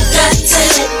 90s. I got to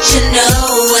let you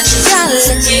know what you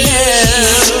gotta do.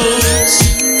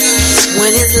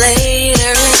 When it's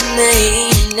later in the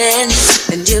evening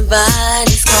and your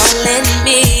body's calling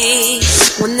me,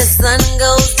 when the sun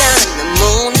goes down and the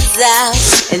moon is out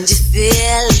and you're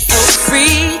feeling so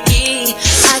freaky,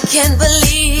 I can't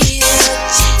believe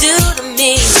what you do to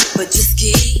me, but just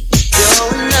keep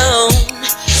going on.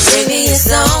 Baby,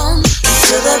 it's on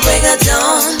until the break of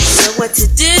dawn. Know what to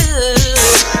do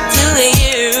to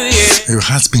you. It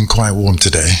has been quite warm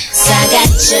today. So I got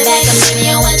your back, I'm giving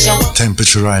you what you want.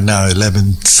 Temperature right now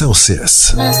 11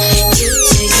 Celsius.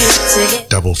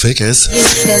 Double figures.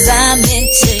 'Cause I'm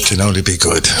into you. Can only be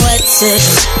good. What to do?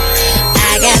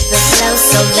 I got the flow,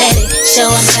 so let it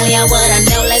show. I'm telling you what I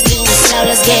know, let's do it slow,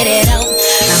 let's get it on.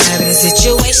 I'm having a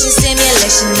situation,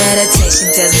 stimulation,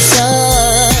 meditation, tells me so.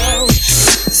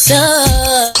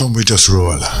 Can we just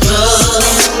roll? Over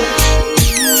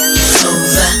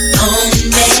on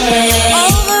me.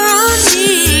 Over on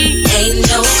me. Ain't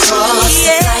no cross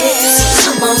to fight it. So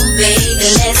come on, baby,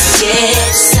 let's get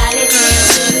excited.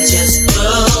 Just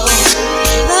roll.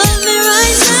 Love me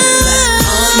right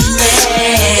now. On me.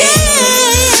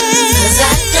 'Cause I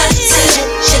got to let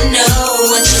you know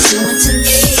what you're doing to me.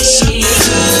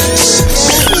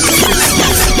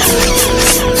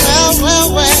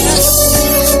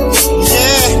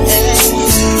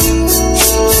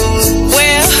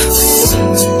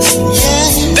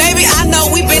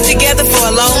 For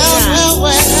a long time,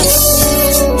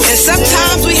 and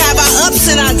sometimes we have our ups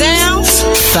and our downs.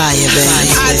 Fire, baby.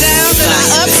 Our downs and our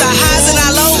ups, our highs and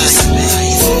our lows.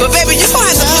 But baby, you gonna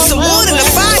have to put some wood in the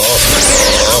fire.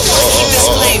 Keep this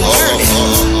flame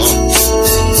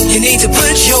burning. You need to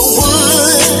put your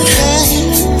wood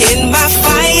in my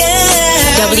fire.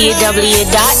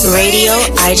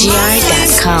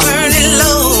 www.radioigr.com. Burning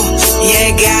low,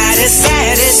 you gotta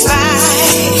satisfy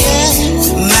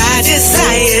my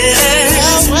desire.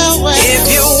 If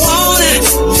you wanna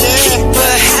keep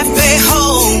a happy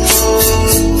home,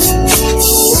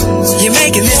 you're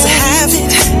making this a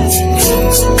habit.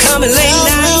 Coming late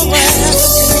night,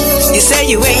 you say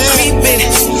you ain't creeping.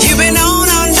 You've been on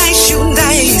all night shooting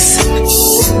dice.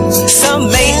 Some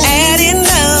may add in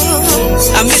love.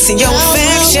 I'm missing your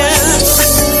affection.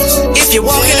 If you're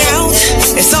walking out,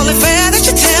 it's only fair that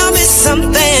you tell me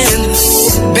something.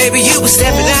 Baby, you were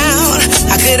stepping out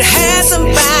could have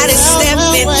somebody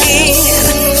stepping in.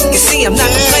 You see, I'm not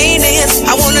complaining.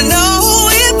 I wanna know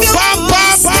if you're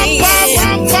understanding.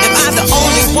 Am I the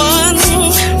only one?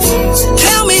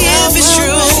 Tell me if it's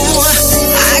true.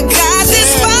 I got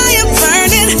this fire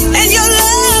burning, and your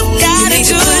love got it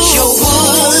too. Put your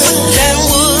that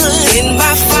wood in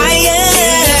my fire.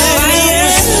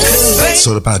 It's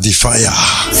all about the fire.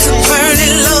 So burn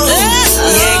it low.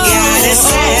 You gotta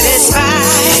satisfy.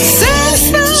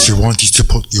 She wants you to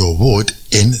put your wood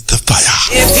in the fire.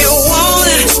 If you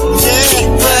wanna keep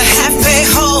her happy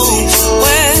home,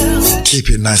 well, keep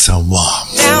it nice and warm.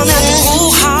 Down at the pool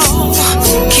hall,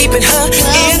 keeping her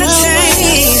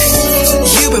entertained.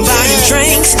 You've been buying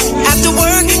drinks after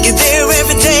work, you're there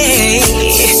every day.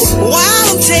 While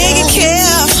I'm taking care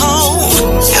of home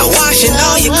and washing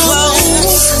all your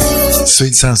clothes.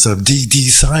 Sweet sounds of D.D.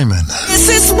 Simon. This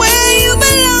is where you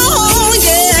belong,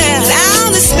 yeah.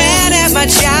 Now this man at my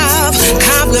job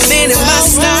complimenting my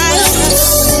style.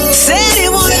 Said he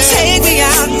wanna take me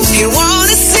out, he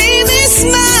wanna see me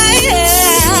smile.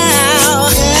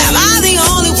 Am I the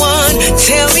only one?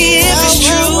 Tell me if it's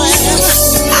true.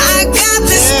 I got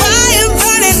this fire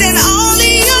burning and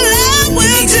only your love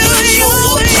will do you.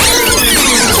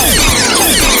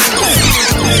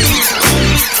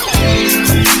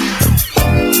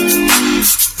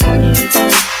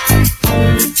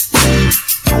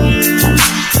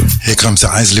 Here comes the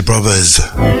Isley Brothers.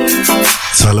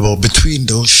 It's all about Between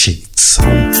Those Sheets.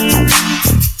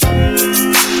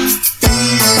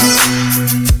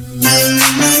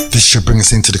 This should bring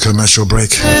us into the commercial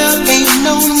break.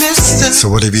 So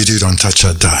whatever you do, don't touch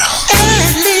that dial.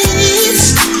 At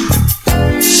least,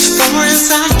 as far as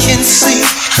I can see,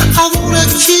 I wanna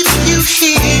keep you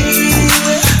here,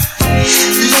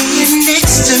 laying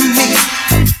next to me,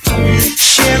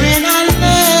 sharing our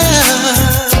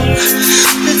love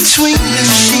between the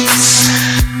sheets.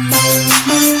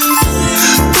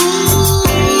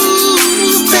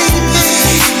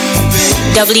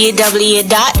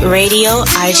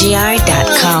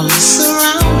 www.radioigr.com.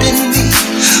 Surrounding me.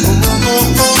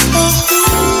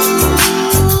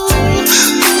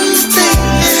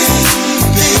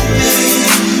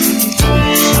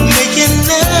 Making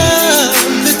love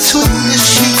between the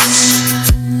sheets.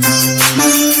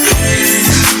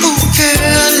 Oh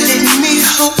girl, let me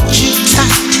hold you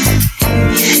tight.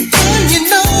 And you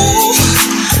know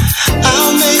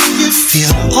I'll make you feel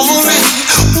alright.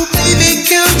 Oh baby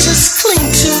girl, just cling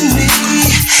to me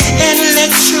and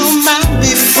let your mind be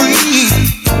free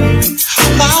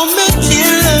while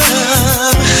making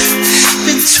love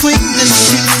between the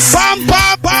sheets. Bum,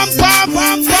 bum, bum, bum, bum,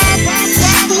 bum, bum,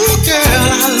 bum. Ooh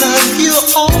girl, I love you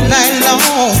all night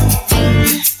long,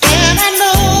 and I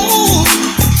know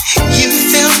you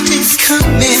felt it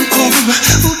coming on.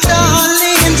 Ooh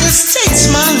darling, just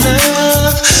taste my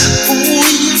love. Ooh,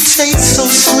 you taste so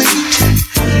sweet,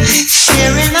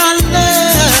 sharing our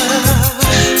love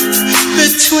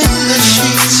between the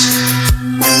sheets.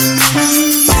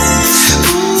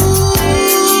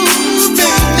 Ooh,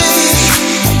 baby,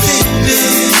 baby,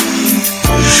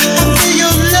 I feel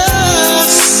your love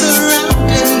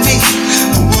surrounding me.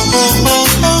 Oh, oh, oh,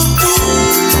 oh.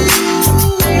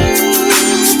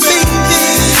 Baby,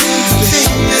 baby,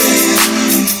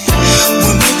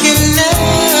 we're making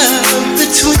love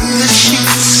between the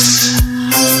sheets.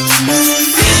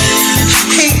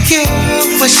 Hey girl,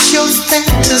 what's your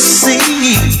fantasy?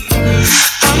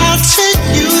 I'll take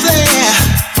you there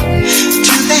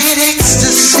to that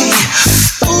ecstasy.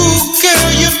 Ooh,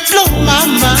 girl, you blow my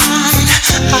mind.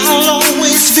 I'll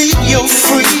always be your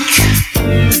freak.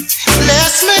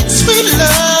 Let's make sweet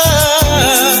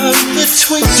love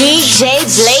between DJ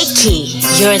Blackie,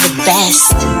 you're the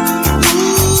best.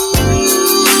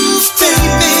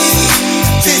 baby,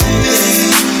 baby.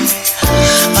 I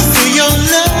feel your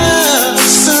love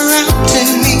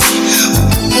surrounding me.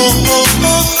 Oh, oh,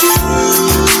 oh,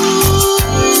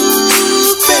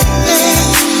 baby,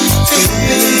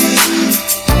 baby.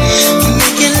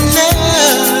 Making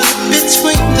love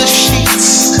between the sheets.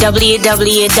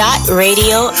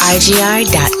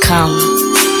 www.radioigr.com.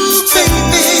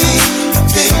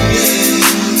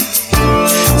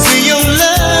 Feel your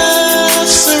love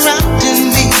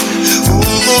surrounding me.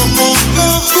 Oh, oh,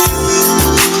 oh, oh,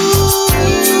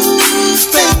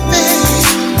 baby,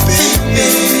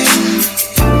 baby.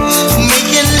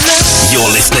 Making love.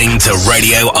 You're listening to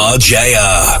Radio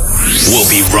RJR. We'll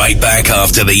be right back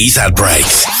after these ad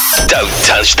breaks. Don't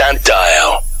touch that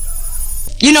dial.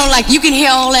 You know, like you can hear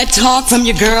all that talk from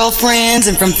your girlfriends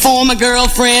and from former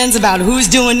girlfriends about who's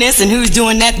doing this and who's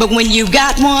doing that, but when you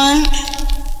got one,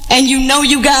 and you know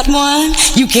you got one,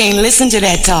 you can't listen to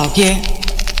that talk, yeah?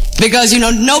 Because, you know,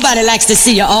 nobody likes to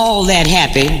see you all that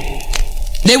happy.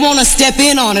 They want to step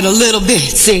in on it a little bit,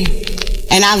 see?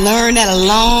 And I learned that a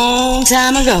long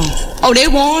time ago. Oh, they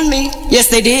warned me. Yes,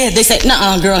 they did. They said,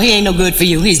 nuh-uh, girl, he ain't no good for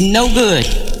you. He's no good.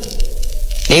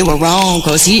 They were wrong,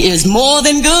 because he is more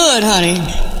than good, honey.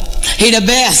 He the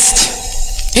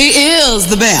best. He is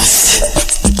the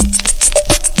best.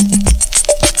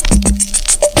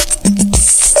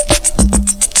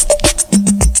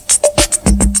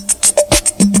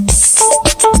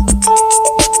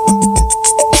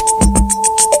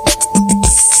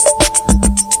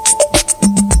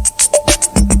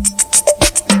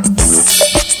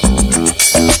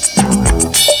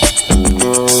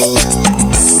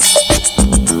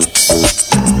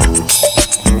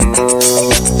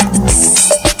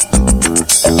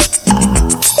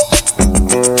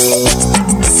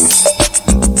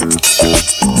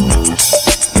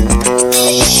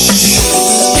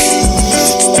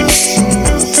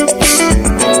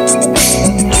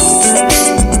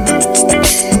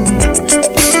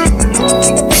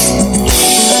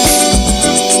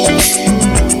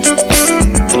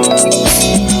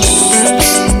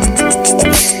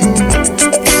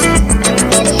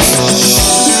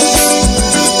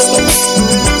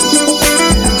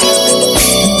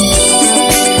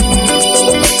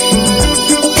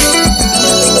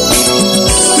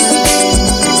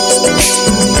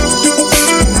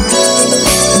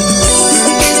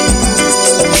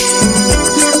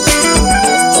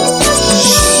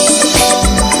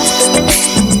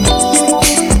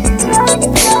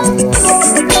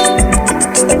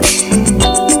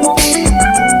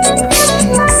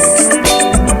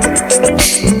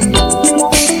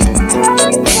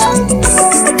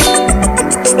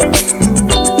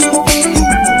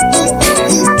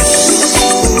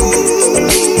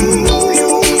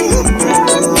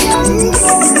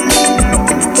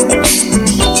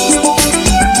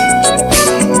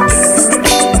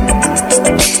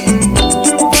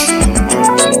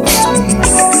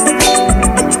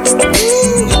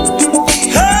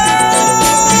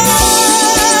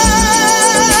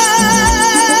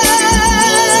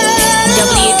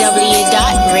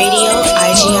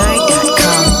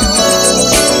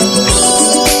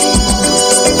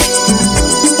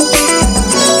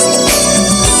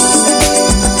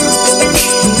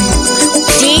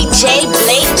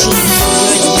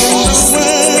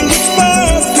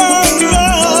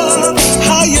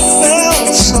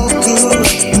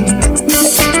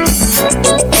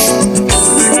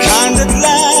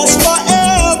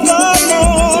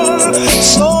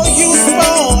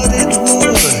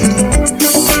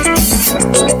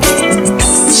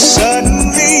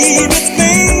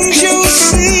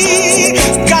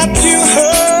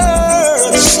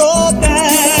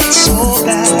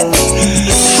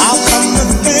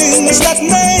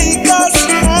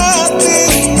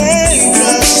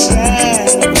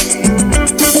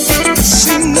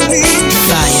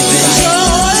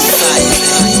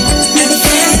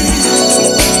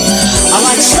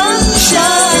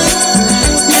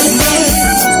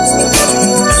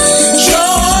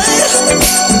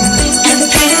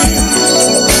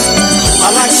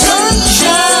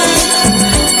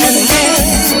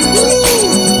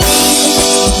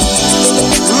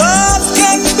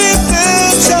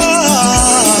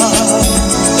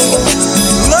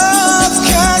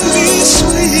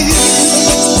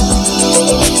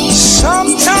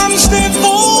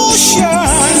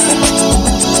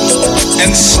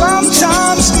 and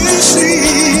sometimes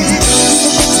deceive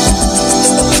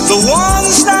the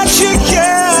ones that you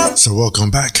care. So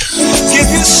welcome back. Give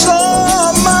you so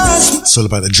much. It's all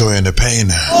about the joy and the pain.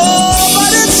 Oh,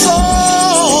 but it's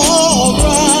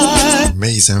alright.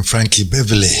 Maze and Frankie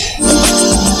Beverly.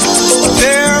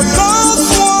 They're both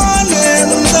one in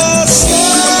the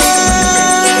sky.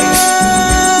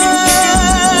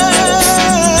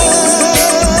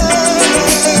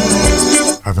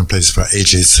 I haven't played this for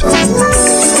ages.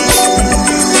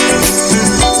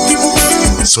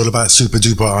 It's all about Super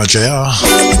Duper RJR.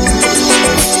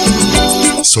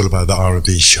 It's all about the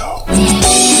R&B show.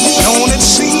 Don't it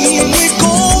seem we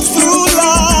go through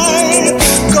life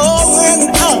going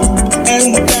up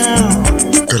and down?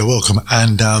 Gotta welcome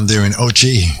Ann down there in OG.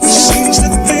 Seems the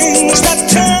things that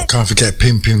turn Can't forget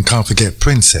Pim Pim, can't forget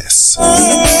Princess.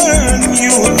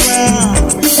 you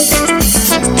around.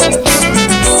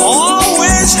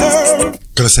 Always hurt.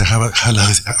 Gotta say hello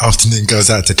afternoon goes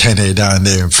out to Kenny down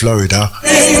there in Florida.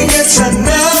 It's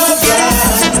another.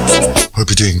 Hope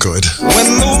you're doing good.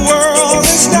 When the world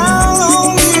is down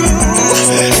on you,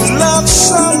 love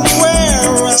somewhere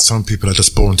else. Some people are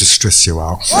just born to stress you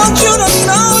out. Want you to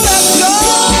know that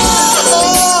joy,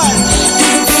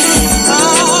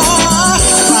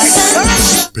 like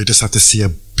such. But it just have to see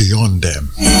beyond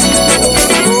them.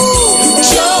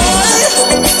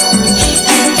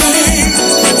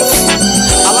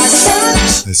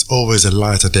 There's always a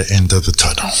light at the end of the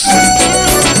tunnel.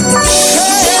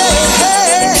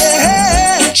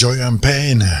 Joy and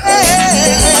pain.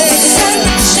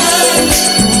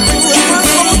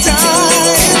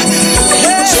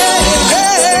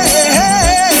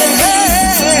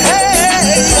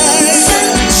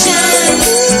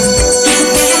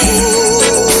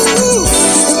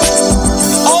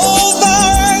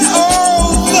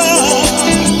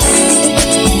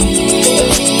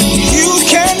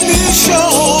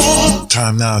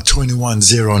 Time now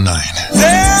 21:09.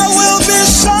 There will be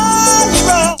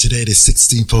sorrow. Today the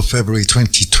 16th of February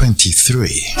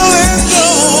 2023.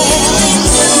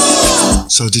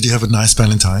 So did you have a nice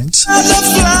Valentine's?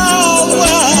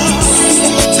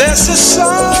 There's a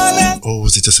sun. Or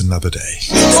was it just another day?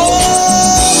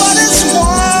 Oh, but it's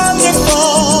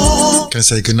wonderful. Can I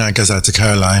say goodnight goes out to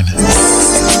Caroline.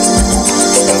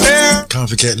 Can't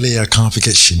forget Leah, can't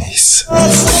forget Shanice.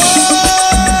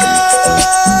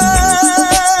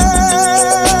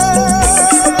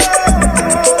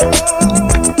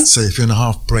 So if you're in a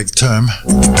half-break term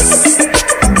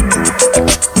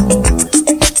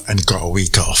and you've got a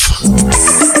week off,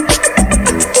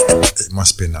 it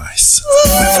must be nice.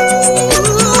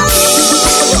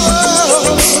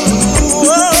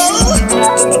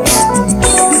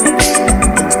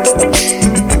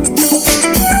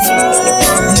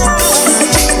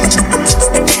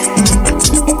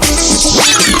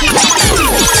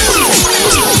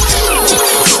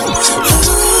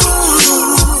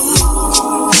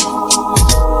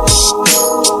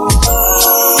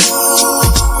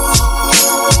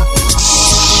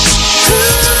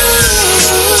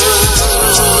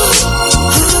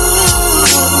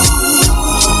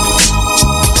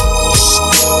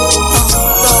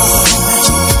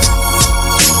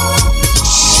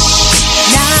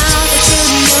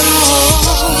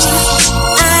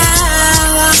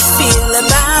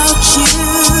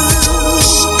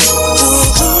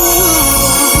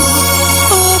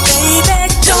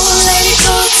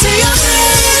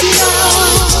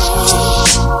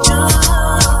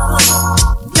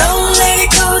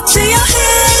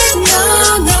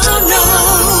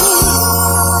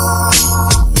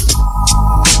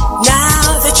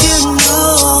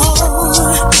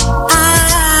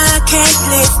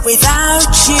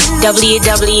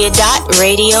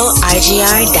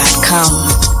 www.radioigr.com.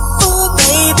 Oh,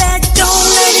 baby, don't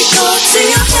let it go to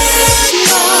your head,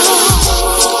 no.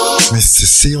 Miss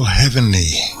Cecile Heavenly.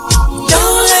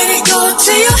 Don't let it go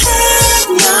to your head,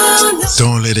 no, no.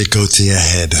 Don't let it go to your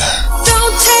head.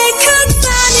 Don't take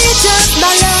advantage of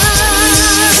my love.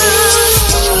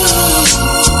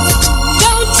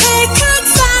 Don't take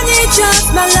advantage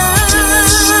of my love.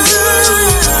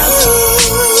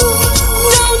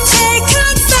 Don't take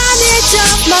advantage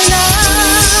of my love.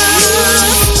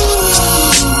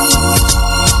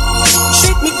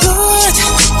 Treat me good,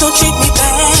 don't treat me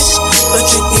bad, but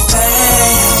treat me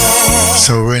fair.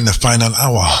 So we're in the final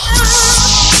hour.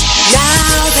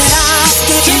 Now that I've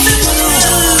given you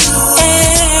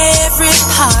every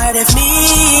part of me.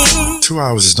 2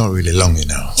 hours is not really long, you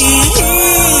know.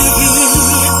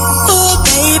 Oh,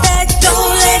 baby,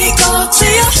 don't let it go to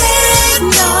your head,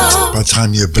 no. By the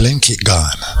time you blink, it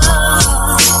gone.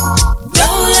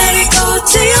 Don't let it go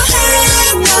to your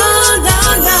head, no, no,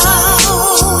 no.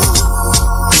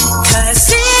 'Cause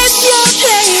if you're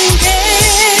playing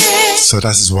games, So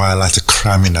that is why I like to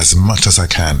cram in as much as I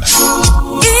can.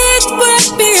 it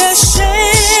would be a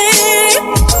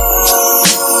shame.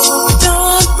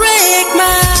 Don't break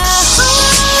my heart.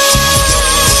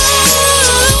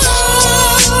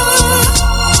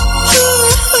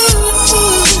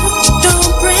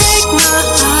 Don't break my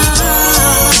heart.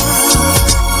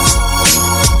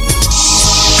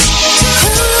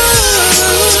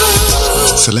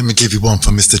 So let me give you one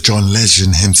from Mr. John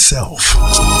Legend himself.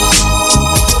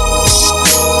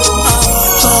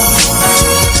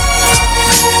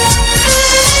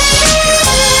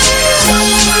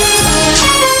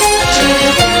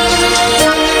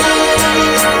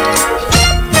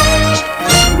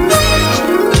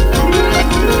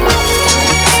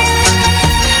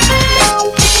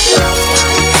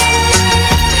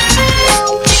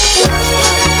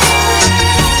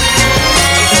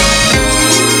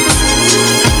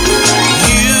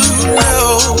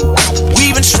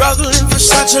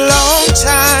 Such a long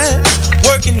time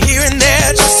working here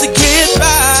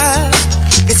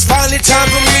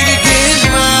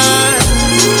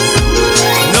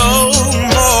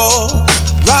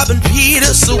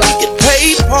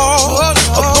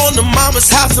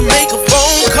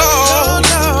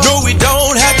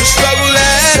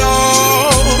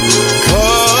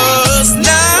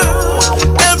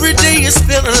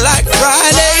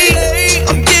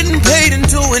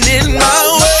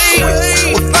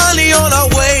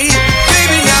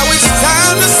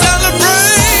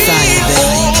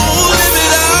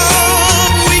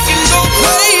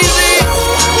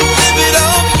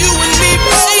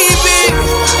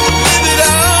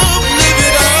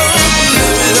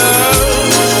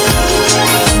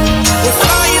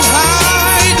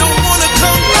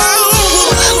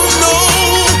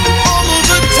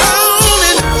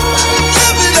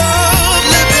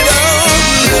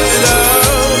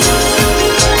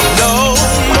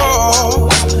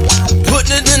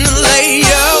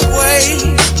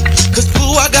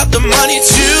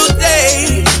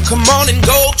Come on and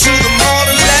go to the mall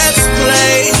and let's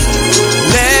play.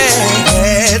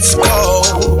 Let's go.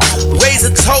 Raise a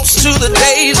toast to the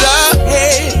days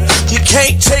ahead. You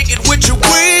can't take it with you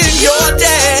when you're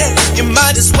dead. You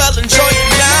might as well enjoy it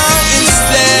now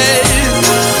instead.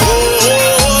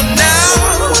 Oh,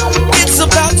 now it's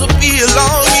about to be a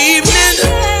long evening.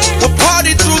 We'll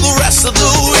party through the rest of the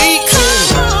week.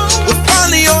 We're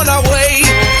finally on our way.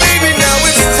 Baby, now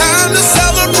it's time to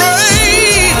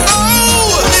celebrate.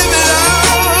 Oh, live it up.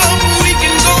 We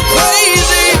can go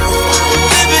crazy.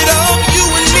 Live it up, you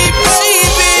and me,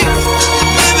 baby.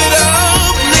 Live it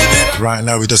up, live it up. Right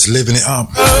now we're just living it up.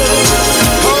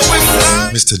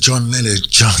 Mr. John Lillard,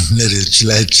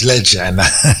 legend.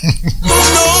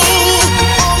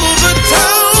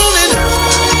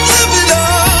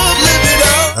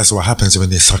 That's what happens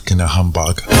when you're sucking a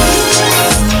humbug.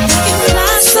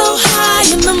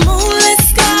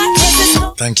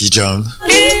 Thank you, Joan.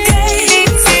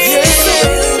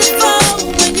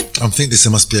 I think this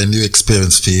must be a new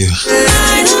experience for you.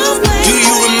 Do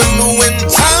you remember when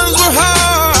times were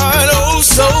hard? Oh,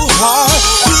 so hard.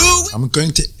 I'm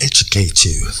going to educate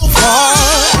you.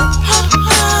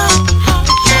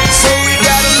 So we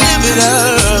gotta live it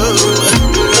up,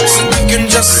 so we can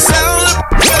just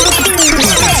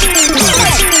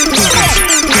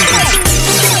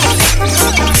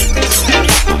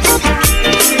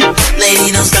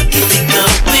Lady, don't stop, keep it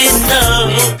going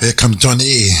up. Here comes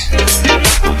Johnny.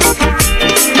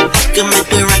 Come make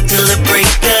me rock till the break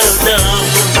of dawn.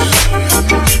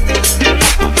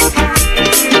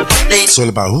 It's all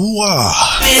about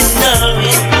hoo-ah.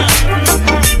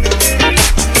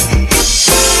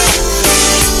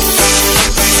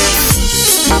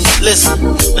 Listen,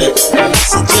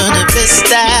 so you're the best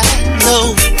I know.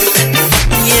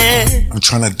 Yeah. I'm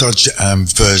trying to dodge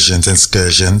versions and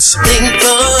excursions. Think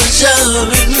for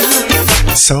sure.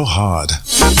 So hard.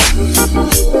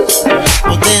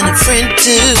 More than a friend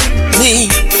to me.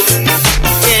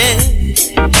 Yeah.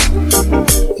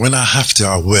 When I have to,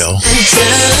 I will. And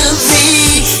tell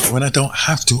me. When I don't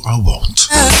have to, I won't.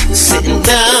 Sitting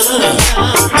down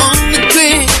on the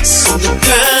grass, on the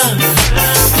ground.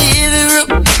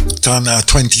 Time now,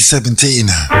 2017.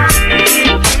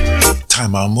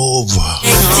 Time I move.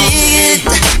 Dig it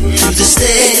to the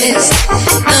stairs.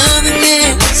 Nothing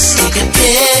else you can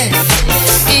get.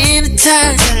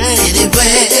 Anytime,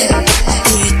 anywhere.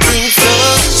 Do you think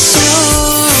for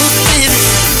sure, baby?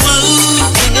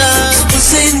 Moving on,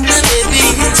 what's in the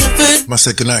baby? My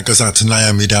second night goes out to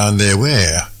Naomi down there.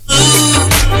 Where?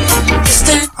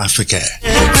 I forget.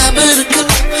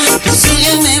 So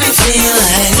you made me feel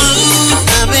like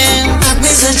I've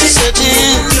been searching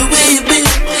the way you've been.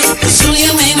 So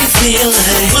you made me feel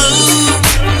like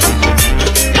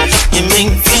you make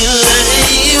me feel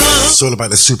like it's all about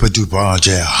the super duper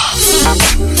RJ.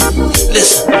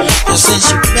 Listen,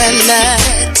 since you red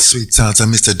light, sweet sounds of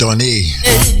Mr. Donny.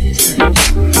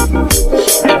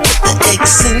 The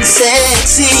X and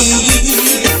sexy.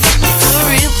 For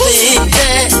real, baby.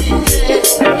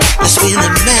 Let's feel the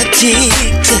magic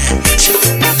touch.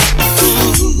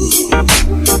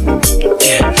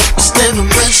 Yeah, it's never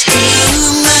much too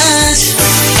much.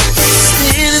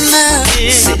 Standing up,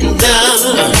 sitting down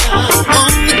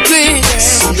on the grass,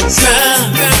 on the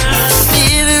ground.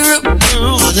 Living room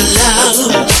for the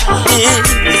lounge.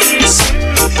 Yes.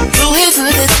 Go ahead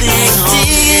with that thing on.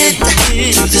 Dig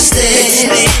it to the stairs.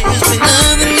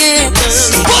 Nothing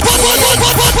else.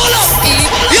 Pull up!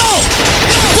 Yo!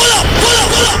 Pull up!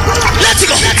 Let's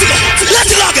go again!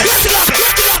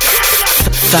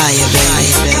 Fire,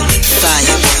 baby.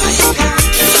 Fire,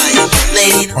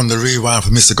 lady. On the rewind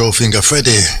for Mr. Goldfinger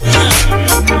Freddy.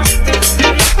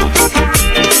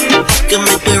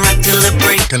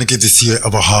 Gonna give this to your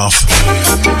other half.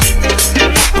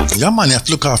 Yeah, man, you have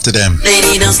to look after them.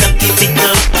 Lady, don't stop, keep it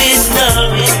going.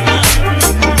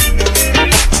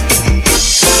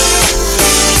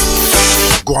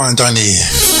 Go on, Donny.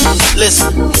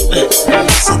 Listen,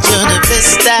 so you're the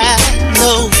best I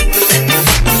know.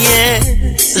 Yes,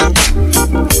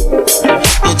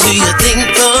 you do your thing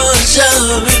for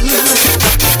sure.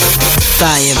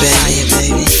 Fire,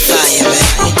 baby. Fire, baby.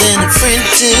 More than a friend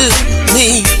to me.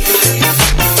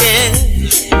 Yeah.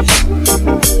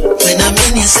 When I'm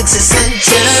in your sexy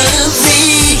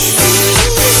century,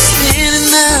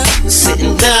 standing up,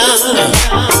 sitting down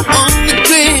on the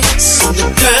grass, on the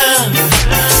ground.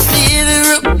 Living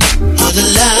room or the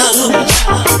lounge.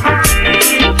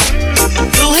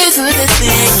 Go ahead with that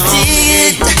thing on. Dig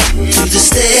it to the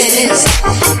stairs.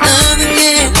 Nothing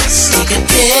else you can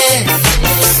get.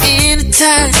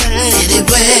 Anytime,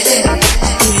 anywhere.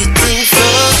 Do you think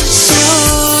for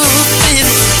sure,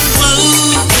 baby?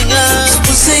 Moving on,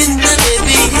 what's in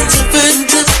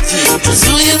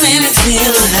So you made me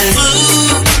feel like,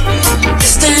 ooh,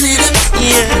 just turn it up,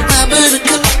 yeah, my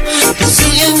buttercup. So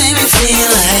you made me feel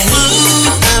like, ooh,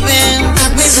 I've been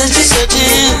searching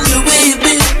the way you've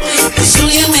been. So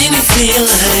you made me feel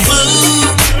like, ooh,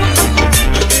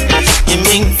 you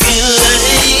make me feel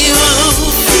like, ooh.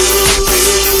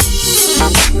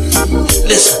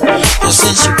 Listen, you're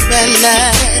such a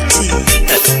reality,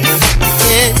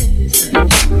 yeah.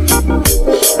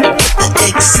 The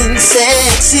X and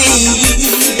sexy,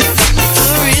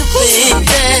 real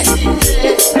baby.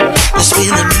 Let's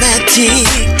feel the magic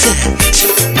touch.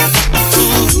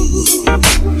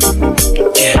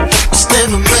 Yeah, it's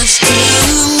never much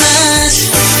too much.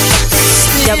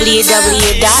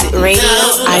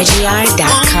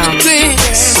 www.radioigr.com.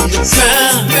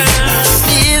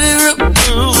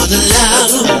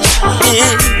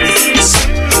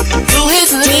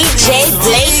 DJ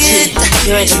Blackie,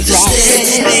 you're the best.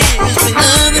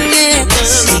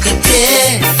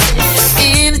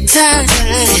 Anytime,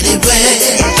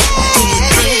 anywhere.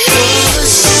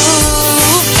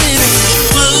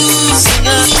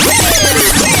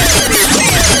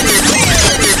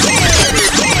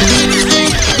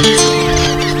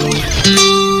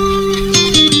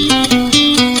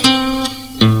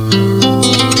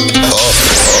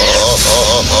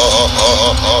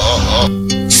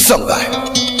 Somebody,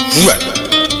 right?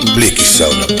 Blackie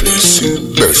sound a place,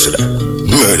 burst it up,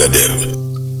 murder them.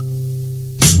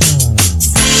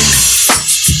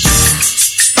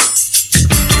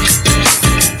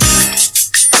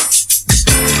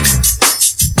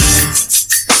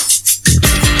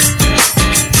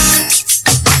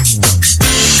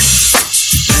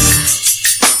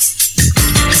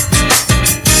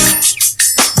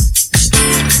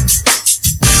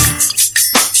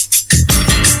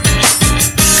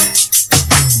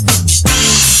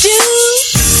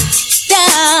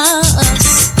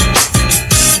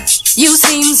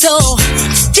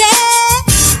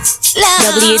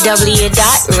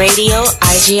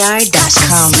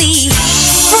 www.radioigr.com.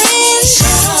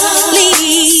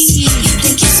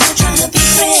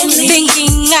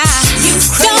 Thinking I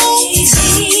don't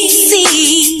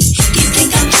see. You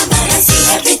think I'm dumb, but I see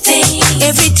everything.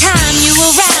 Every time you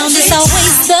around, it's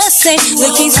always the same.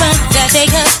 Looking smart, that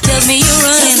take up, tells me you're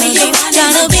running the game.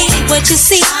 Trying to be what you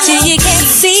see till you can't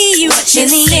see you. In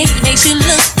the end, makes you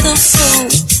look the fool.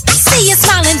 See you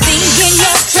smiling, thinking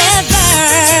you're clever.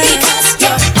 Because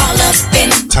you're all up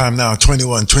in. Time now,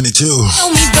 21:22. Know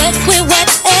me, but quit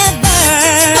whatever.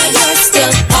 But you're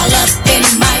still all up in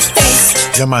my face.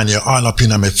 Yeah, man, you're all up in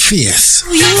my face.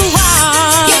 You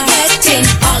are. You're getting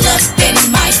all up in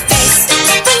my face.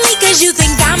 Only cause you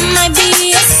think I might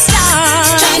be a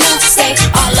star. Trying to stay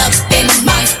all up in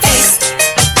my face.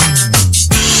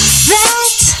 That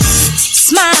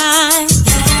smile.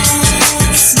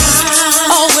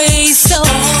 Always so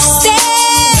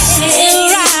stay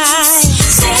right.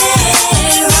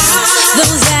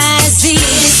 Those eyes see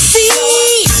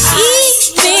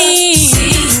me.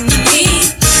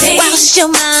 Watch your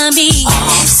mind be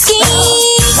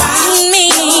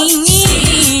scheming.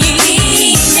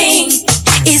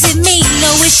 Is it me? No,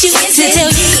 it's you. To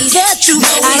tell you the truth, I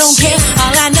don't care.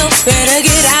 All I know, better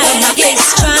get out of my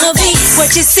face. Trying to be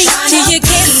what you see till you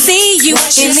can't see you.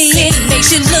 In the end,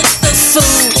 makes you look the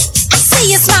fool.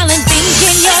 See you smiling,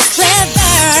 thinking you're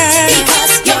clever.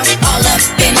 Because you're all up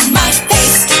in my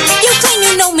face. You claim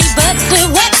you know me, but quit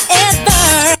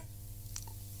whatever.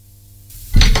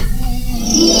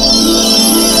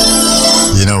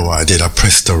 You know what I did? I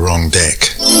pressed the wrong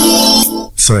deck.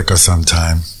 So it goes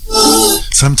sometimes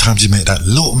you make that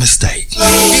little mistake.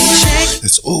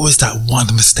 It's always that one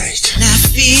mistake. Now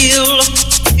feel.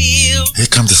 Here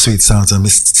comes the sweet sounds of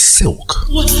Miss Silk.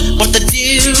 What the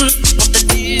deal?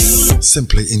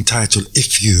 Simply entitled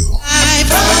If You. I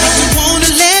wanna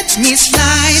let me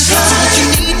slide. What you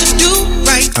need to do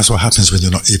right. That's what happens when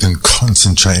you're not even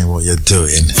concentrating what you're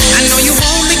doing. I know you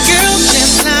want me, girl,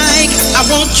 just like I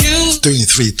want you. Doing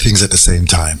three things at the same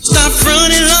time. Stop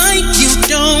running like you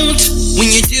don't when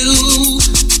you do.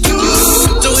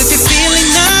 So if you're feeling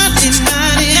nothing,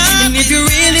 and if you're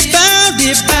really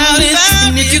about it,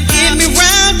 and if you get me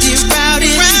rowdy,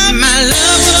 my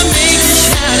love will make you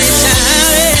shout it.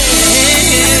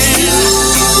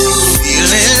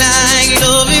 Feeling like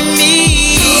loving me,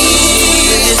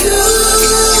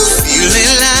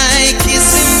 feeling like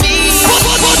kissing me.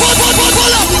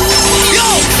 Pull up, yo,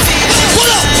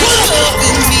 pull up.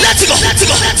 Let it go.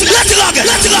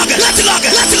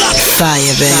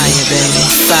 Fire, baby.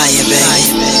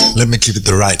 Let me give it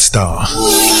the right star.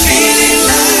 Feeling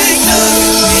like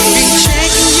been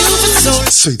checking you for so long.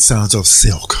 Sweet sounds of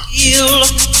Silk. Feel,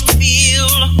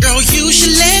 girl, you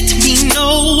should let me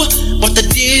know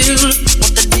What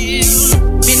the deal?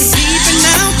 Been peeping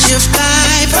out your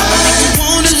vibe. You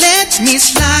wanna let me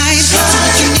slide. So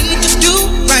what you need to do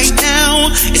right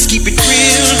now is keep it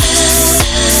real.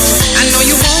 I know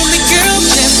you want me, girl,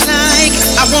 just like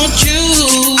I want you.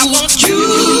 I want you.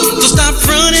 So stop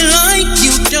running like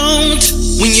you don't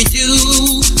when you do.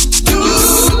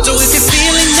 So if you're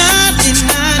feeling naughty,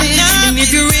 and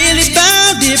if you're really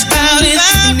bout it,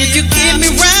 and if you give me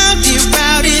rowdy,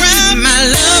 my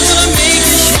love will make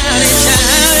you shout it.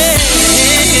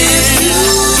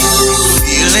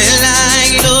 Feeling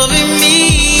like loving me,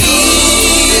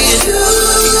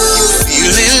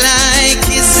 feeling like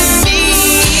kissing me.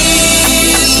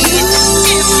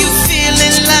 If you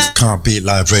feeling like Can't beat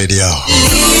live radio.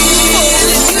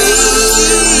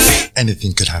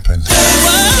 Anything could happen.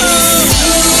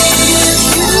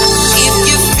 if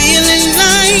you're feeling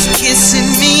like kissing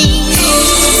me,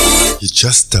 You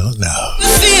just don't know.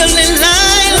 feeling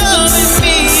like loving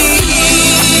me.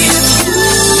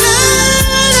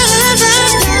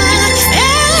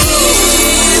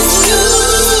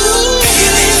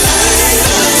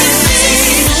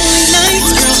 Nights,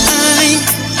 girl, I'm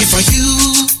here for you.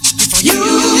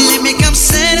 Let me come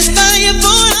satisfy you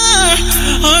for her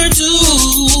or two.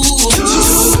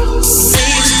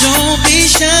 Baby, don't be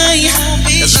shy,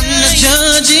 'cause I'm not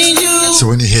judging you. So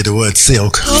when you hear the word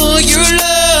silk, Oh, your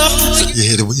love.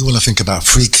 you want to think about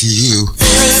Freaky You.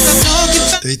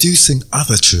 They do sing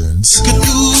other tunes, And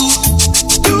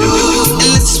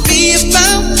let's be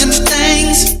about them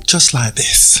things. just like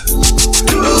this. So if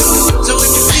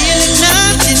you're feeling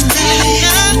nothing,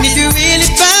 and if you're really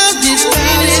about it,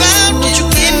 don't you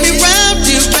get me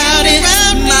rowdy about it.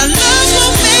 My love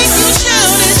will make you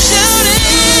shout it.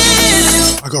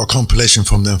 I got a compilation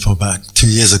from them from about 2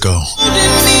 years ago.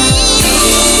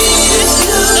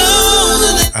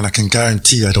 And I can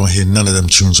guarantee I don't hear none of them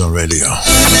tunes on radio.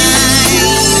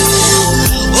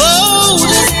 Oh,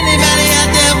 does anybody out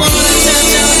there wanna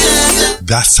touch?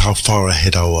 That's how far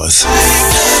ahead I was.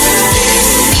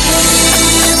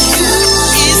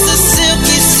 It's a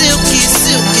silky, silky,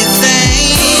 silky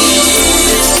thing.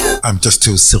 I'm just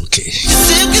too silky.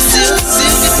 Silky, silky,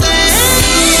 silky thing.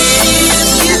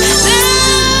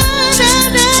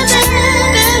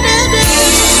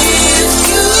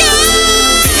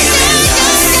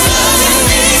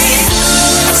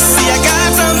 See, I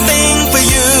got something for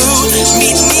you.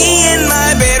 Meet me in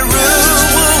my bedroom,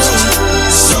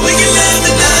 so we can let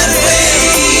the night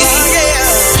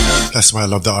away. That's why I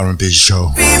love the R&B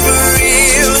show. Be for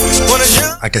real. Wanna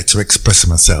show I get to express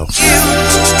myself inside,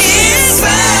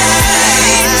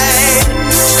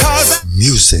 'cause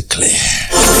musically.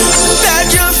 that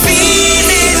you're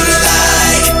feeling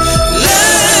like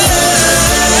love,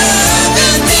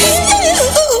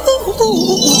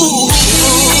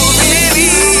 baby,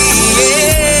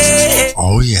 yeah.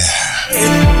 Oh yeah.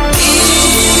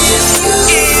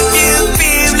 If you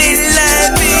feel it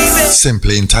like, baby,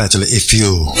 Simply entitled If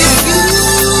You.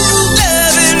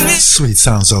 loving me, Sweet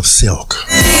sounds of silk.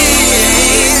 let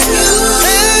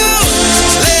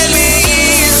me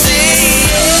say,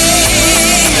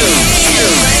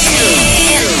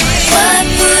 What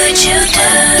would you do?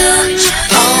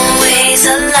 Always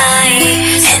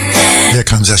alive and never Here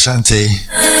comes Ashanti.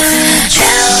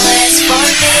 jealous for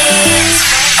me.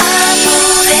 I'm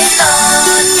moving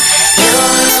on.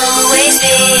 You'll always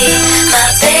be my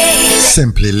baby.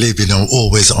 Simply living on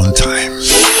always on time.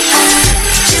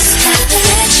 Just gotta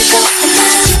let you go for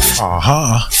now.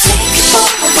 Uh-huh. Take it for a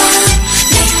while.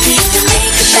 Maybe you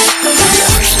make it back around.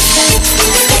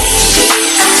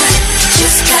 Baby, I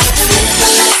just gotta live my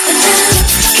life for now.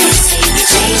 Can't see me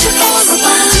changing for a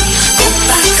while. Hope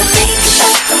I can make it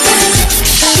back around.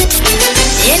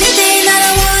 Anything that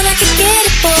I want, I can get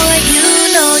it, boy. You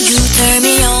know you turn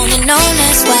me on and on.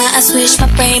 That's why I switch my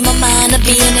frame of mind to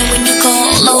being there when you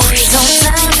call. Always on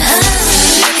time.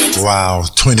 Wow,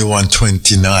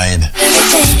 21:29.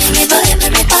 Everything for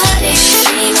everybody.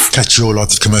 Catch you all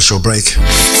after the commercial break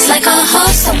It's like a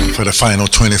heart song. for the final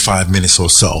 25 minutes or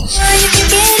so. You can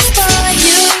get it, boy.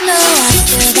 You know I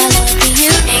still got love for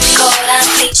you. Ain't cold, I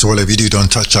please, So whatever you do, don't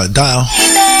touch that dial.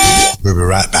 baby. We'll be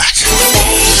right back. Baby,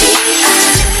 I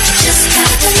just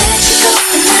gotta let you go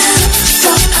for now. So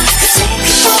I could take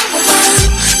it for a while.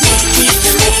 Maybe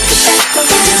you make it back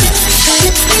around.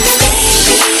 Baby,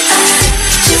 I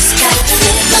just gotta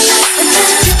live my life for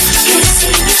now. Can't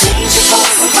see me changing for a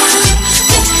while.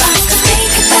 Hope I can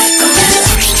make it back around.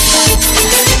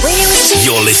 When you was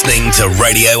You're listening to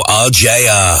Radio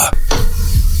RJR.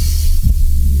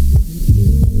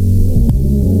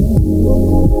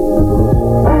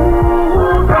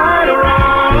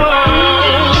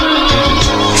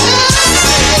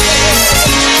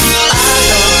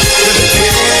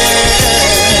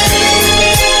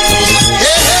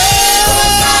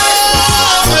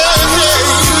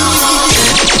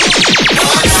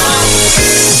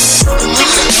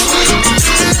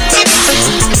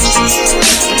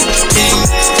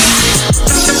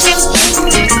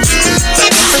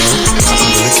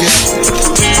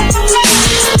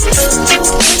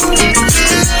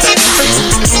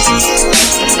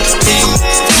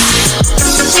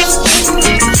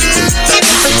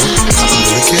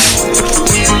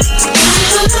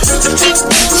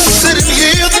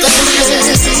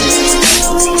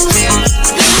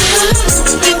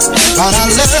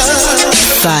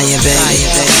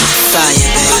 baby. Fire,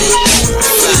 baby.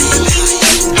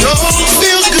 Don't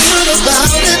feel good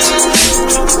about it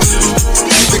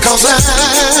because I'm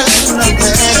not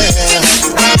there.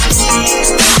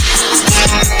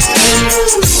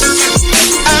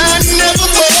 I never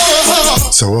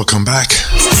thought. So welcome back.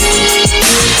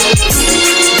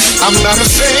 I'm not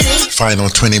afraid. Final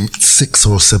 26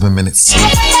 or 7 minutes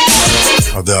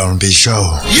of the R&B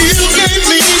show. You gave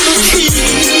me the key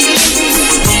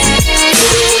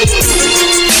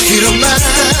to my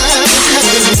happiness.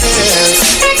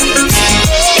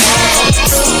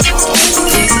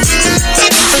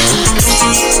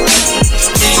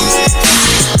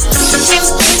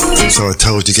 So I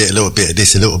told you get a little bit of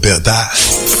this, a little bit of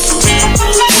that.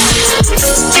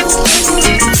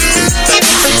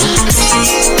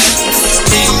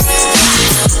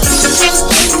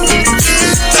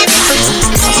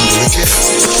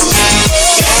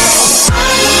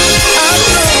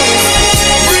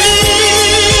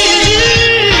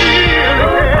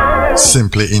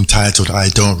 Simply entitled I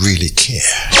Don't Really Care.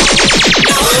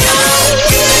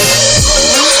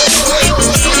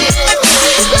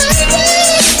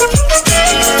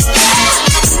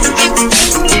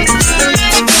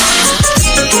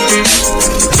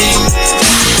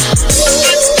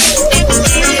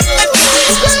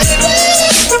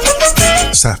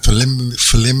 Is that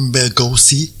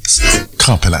Filimbergosi?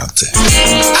 Can't pronounce it.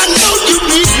 I know you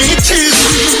need me too.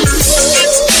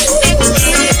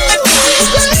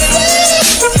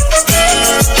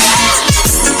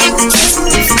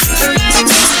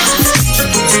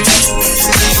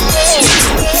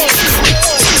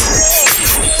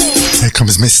 Here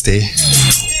comes Misty.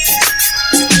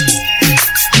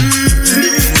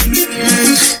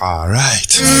 All right.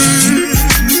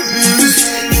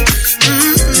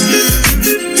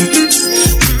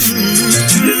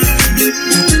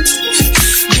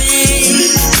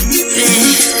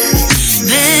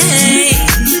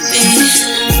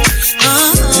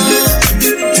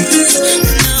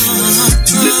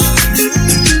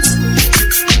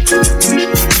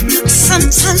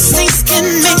 Sometimes things can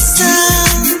mix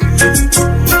up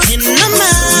in my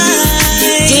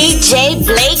mind. DJ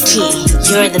Blackie,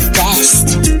 you're the best.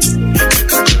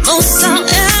 Most I'll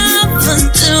ever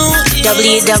do is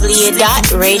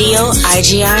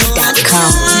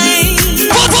www.radioigr.com.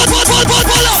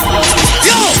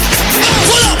 Yo!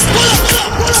 Pull up!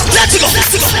 Let's go!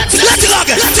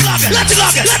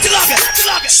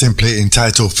 Simply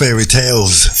entitled Fairy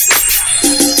Tales.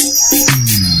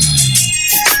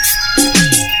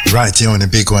 Right here on the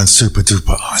big one, Super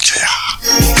Duper RJR.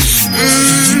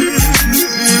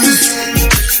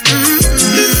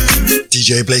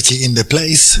 DJ Blackie in the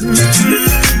place.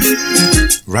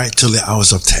 Right till the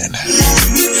hours of 10.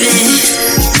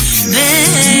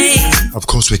 Of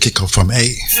course, we kick off from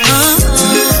 8.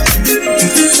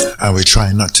 And we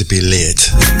try not to be late.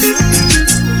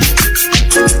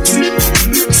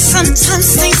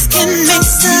 Sometimes things can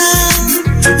mix up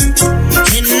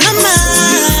in my mind.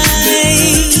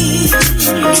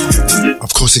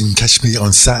 Of course, you can catch me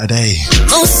on Saturday.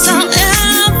 Most I'll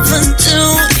ever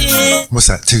do is What's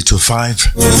that, 2 to 5?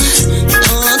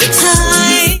 all the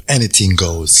time. Anything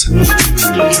goes.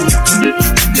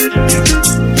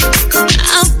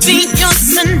 I'll be your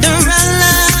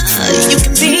Cinderella. You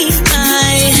can be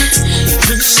my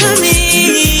Prince Charming.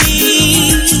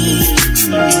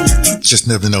 Just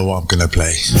never know what I'm gonna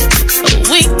play.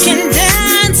 We can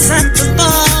dance at the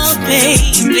ball,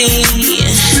 baby.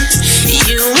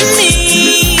 You and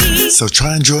me. So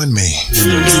try and join me.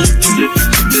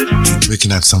 We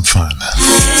can have some fun.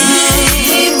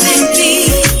 Hey,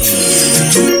 baby.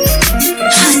 I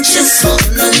just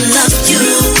wanna love you.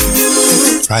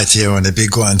 Right here on the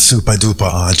big one, Super Duper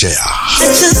RJR. I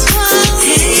just wanna,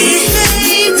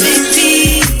 hey,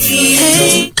 baby.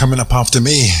 Hey, Coming up after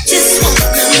me, just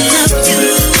wanna love you.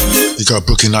 you got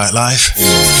Brooklyn Nightlife In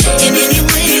any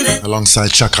way that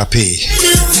alongside Chaka P.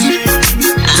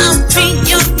 I'll be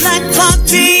your black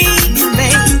puppy,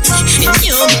 baby. And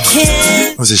you'll be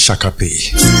kid. Was it Chaka P?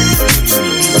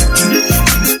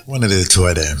 One of the two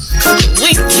of them.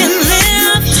 We can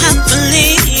live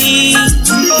happily.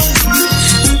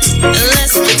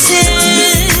 Let's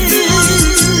pretend.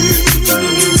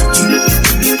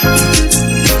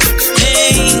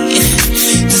 Hey,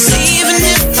 'cause even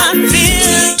if I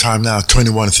feel Time now,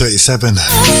 21:37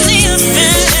 only a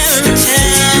fairy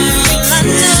tale, I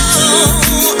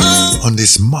know on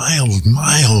this mild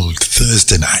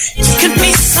Thursday night. it could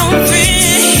be so real.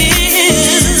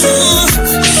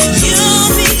 You'll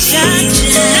be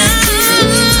judging.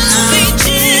 I'll be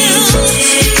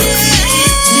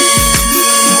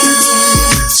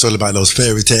It's all about those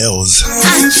fairy tales.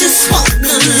 I just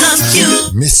wanna love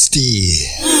you. Misty.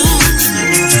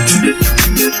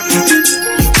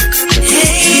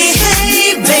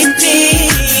 Hey, baby,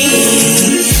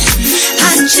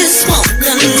 I just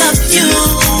wanna love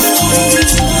you.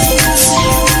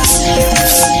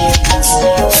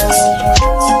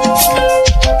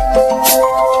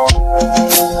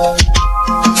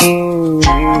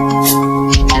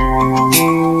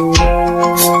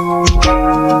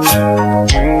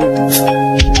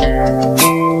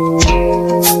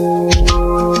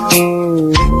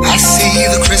 I see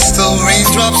the crystal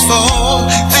raindrops fall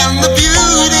and the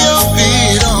beauty of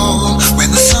it all when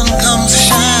the sun comes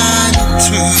shining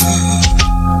through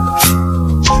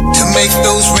to make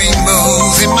those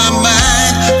rainbows in my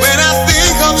mind. When I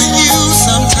think of you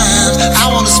sometimes, I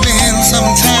want to spend some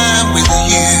time with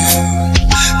you,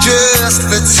 just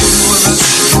the two of us.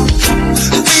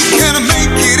 We can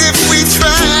make it if we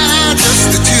try, just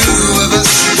the two of us.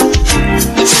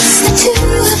 Just the two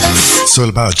of us. It's all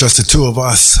about just the two of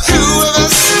us. Two of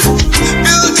us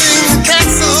building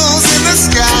castles in the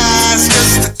skies.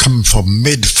 Just Coming from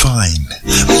mid-fine.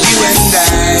 you and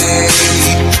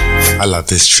I love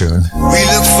this tune. we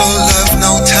look for love,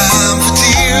 no time for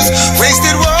tears.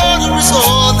 Wasted water is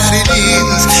all that it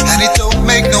is, and it don't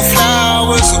make no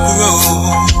flowers grow.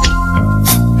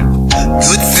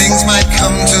 Good things might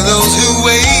come to those who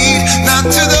wait, not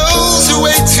to those who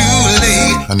wait too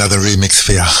late. Another remix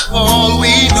for ya. All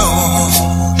we know,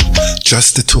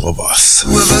 Just the two of us. two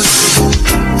of us.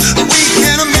 We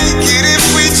can make it if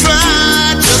we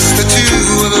try. Just the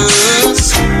two of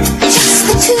us. Just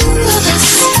the two of us.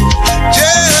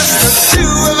 Just the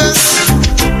two of us.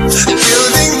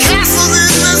 Building castles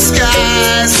in the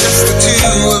skies. Just the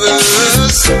two of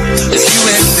us. You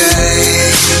and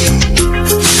I.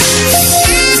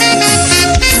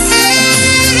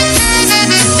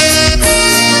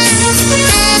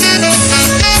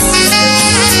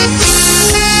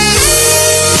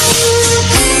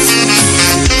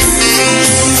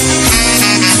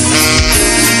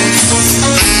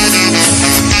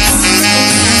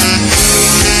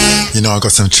 You know, I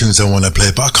got some tunes I want to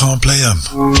play, but I can't play them.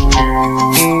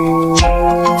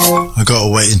 I gotta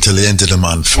wait until the end of the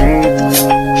month.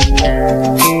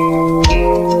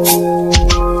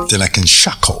 Then I can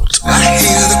shackle. I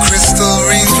hear the crystal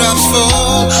raindrops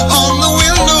fall on the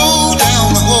window down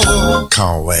the hall.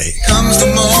 Can't wait. Comes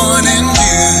the morning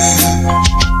dew.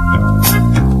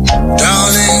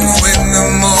 Darling, when the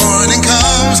morning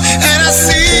comes and I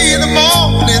see the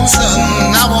morning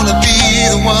sun, I wanna be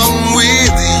the one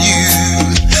with you.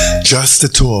 Just the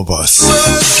two of us. We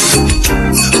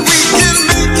can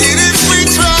make it if we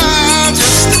try.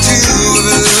 Just the two of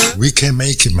us. We can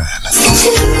make it, man. Just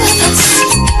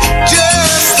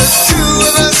the two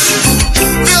of us.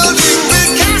 Building big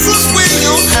castles way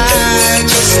on high.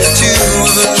 Just the two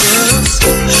of us.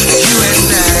 You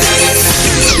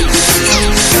and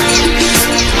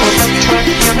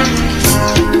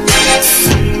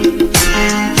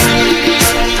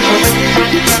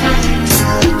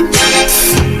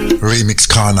Remix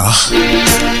Kana.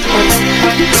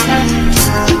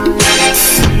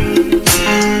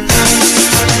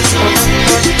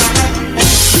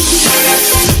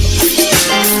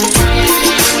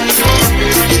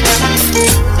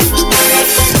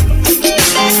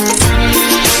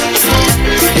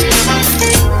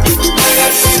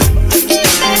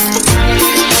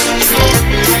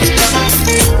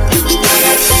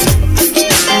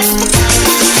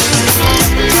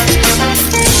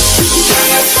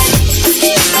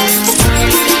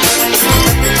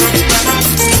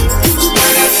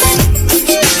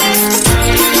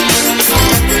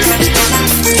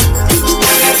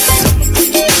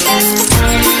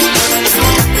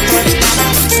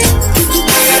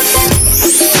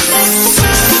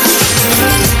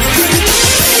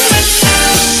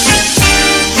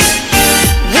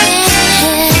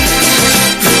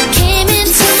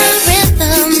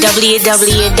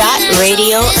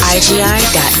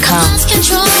 www.radioigr.com. Lost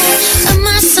control of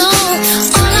my soul.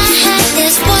 All I had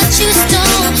is what you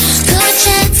stole. Good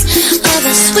chance of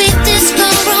the sweetest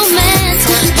romance.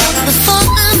 But before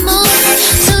I move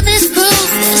to this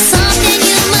groove, there's something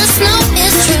you must know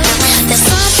is true. There's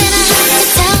something I have to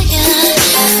tell you,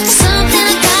 something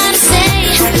I gotta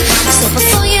say. So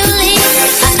before you leave,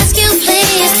 I ask you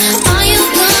please, are you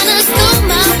gonna go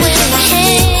my way?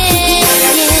 Hey,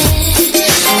 yeah.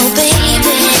 Oh baby,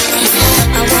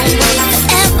 I won't wait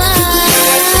forever.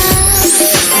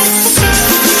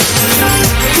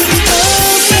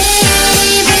 Oh baby.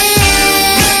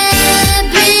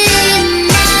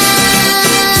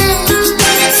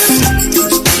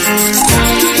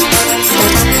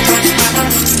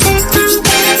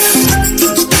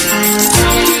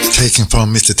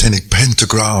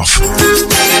 photograph.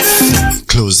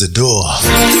 Close the door.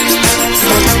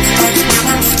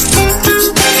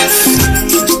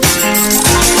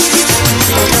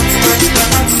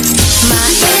 My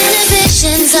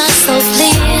inhibitions are so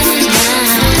clear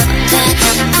now that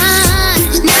I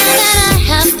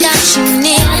have got you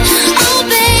near. Oh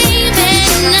baby,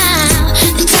 now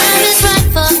the time is right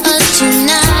for us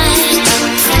tonight.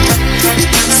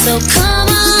 So come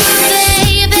on,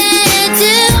 baby,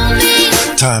 do me.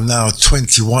 Time now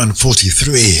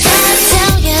 21:43. I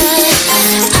tell you,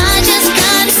 I just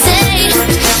gotta say.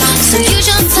 So use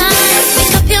your time,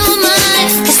 make up your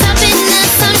mind. 'Cause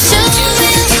happiness, I'm sure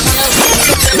will.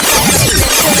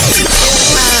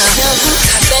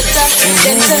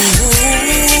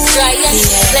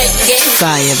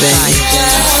 Fire, baby.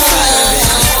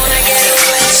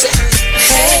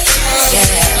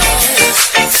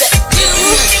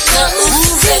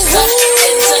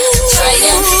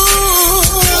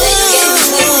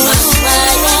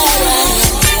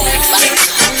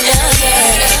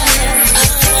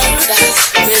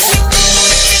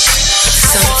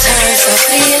 Sometimes I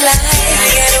feel like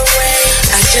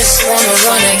I just wanna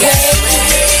run away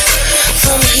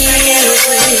from here.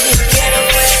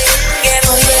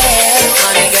 Oh yeah,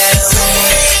 wanna get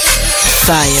away.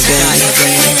 Fire,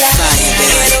 baby. Fire,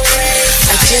 baby.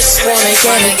 I just wanna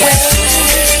get away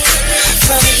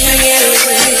from here.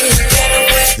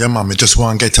 Yeah, mommy, just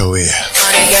one getaway.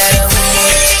 Wanna get away.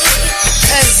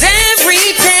 'Cause every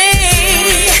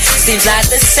day seems like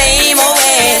the same old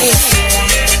way.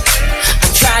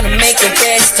 I'm trying to make the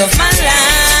best of my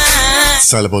life.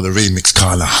 It's all about the remix,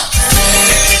 Carla.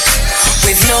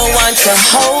 With no one to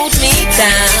hold me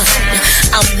down,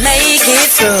 I'll make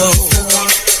it through.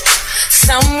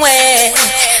 Somewhere,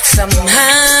 somehow.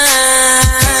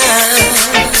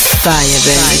 Fire,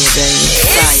 baby.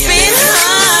 It's been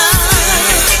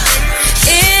hard,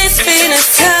 it's been a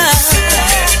tough,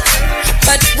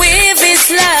 but with His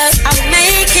love, I'll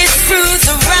make it through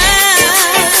the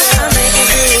ride. I'll make it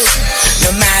through.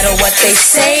 No matter what they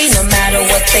say, no matter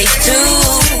what they do.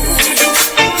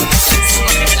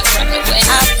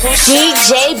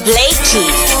 DJ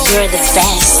Blackie, you're the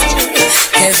best.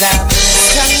 'Cause I'm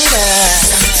stronger.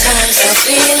 Sometimes I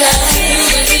feel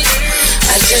like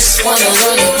I just wanna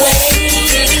run away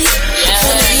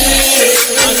from here.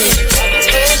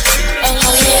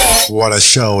 Oh yeah. What a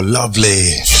show, lovely.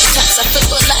 Sometimes I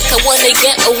feel like I wanna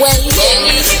get away.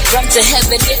 Run to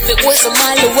heaven if it was a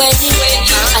mile away.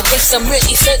 I guess I'm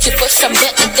really searching for some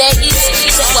better days.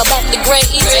 So about the grave,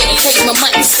 take my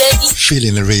mind steady.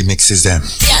 Feeling the remixes, them.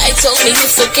 God told me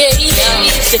it's okay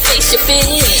to face your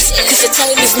fears, 'cause the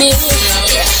time is near.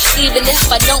 Even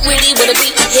if I don't really wanna be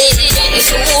here,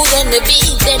 it's all gonna be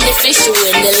beneficial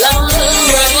in the long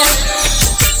run.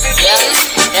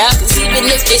 Yeah, 'cause even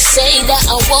if they say that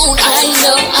I won't, I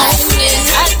know I will.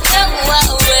 I know I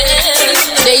will.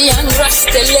 The young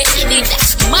Rasta lady,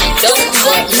 that's my don't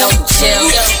want no chill.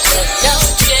 No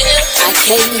chill. I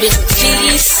came with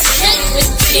peace.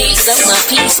 So my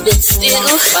peace been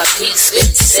still. My peace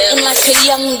been still. Like a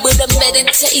young Buddha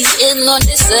meditating on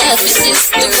this earth. It's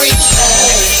the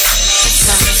rebirth.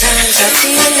 Sometimes I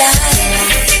feel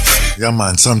like. Yeah,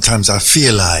 man, sometimes I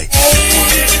feel like.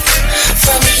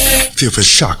 From here. Feel for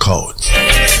shock out.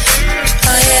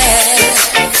 Oh yeah.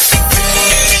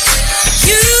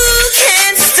 You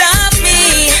can't stop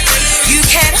me. You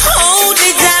can't hold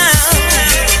me down.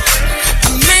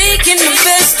 I'm making the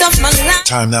best of my life.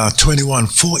 Time now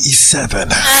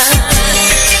 21:47.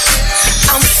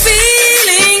 I'm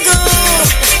feeling good.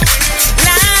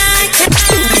 Like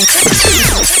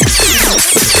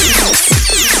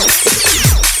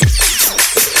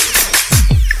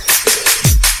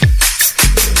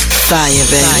Fire,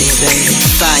 baby.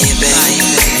 Fire,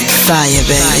 baby. Fire,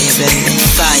 baby.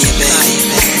 Fire, baby. Fire,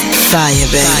 baby. Fire,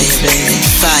 baby.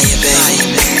 Fire, baby. Fire, baby.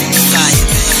 Fire,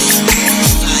 baby.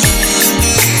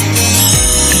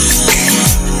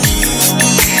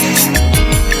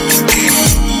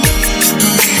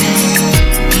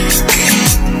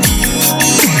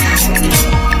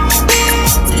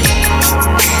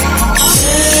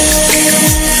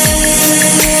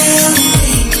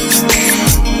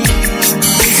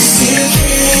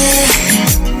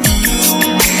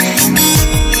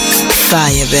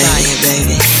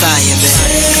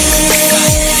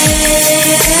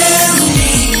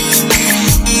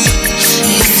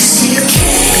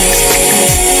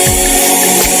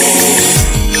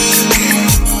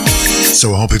 So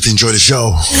I hope you've enjoyed the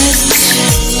show.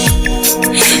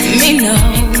 Me know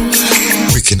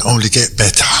We can only get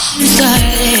better.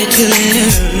 started to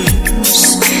lose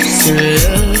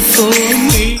love for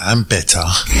me, And better.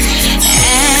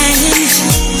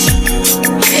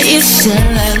 and If so,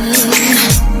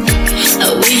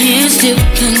 will you still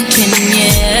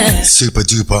continue? Super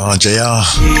duper RJR.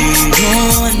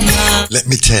 Let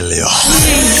me tell you.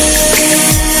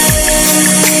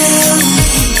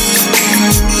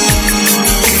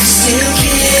 Still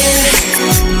care.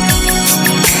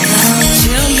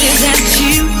 Tell me that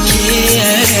you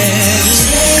care.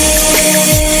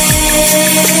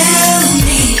 Tell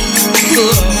me, if you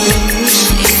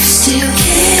still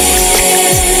care.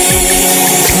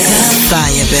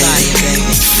 Fire, baby.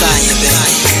 Fire,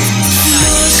 baby.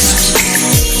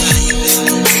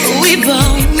 We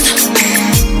both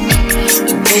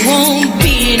won't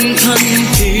be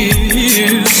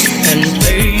confused and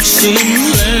facing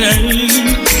blame.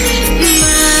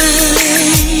 My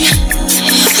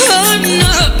heart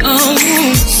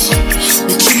knows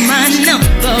that you're my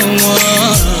number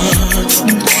one.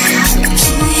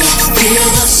 Feel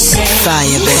the same.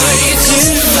 Fire, baby.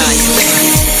 Fire, baby.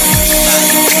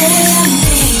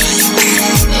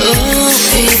 Oh,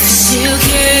 if you still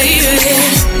care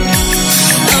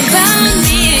about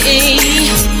me,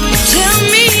 tell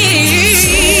me,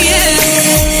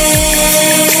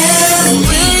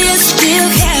 will you still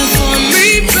care for me,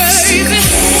 baby?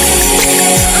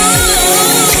 Oh,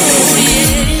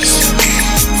 yes,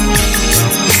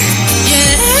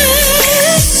 yes,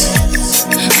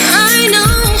 I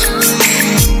know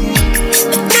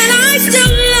that I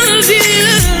still love you.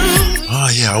 Oh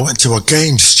yeah, I went to a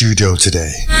game studio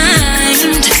today.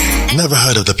 Never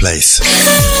heard of the place. To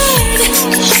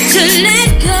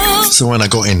let go. So when I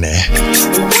got in there,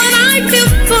 What I feel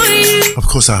for you, of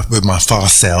course with my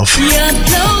fast self, you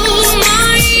blow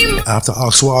my I have to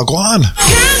ask what I got on.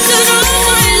 captured all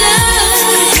my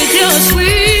love with your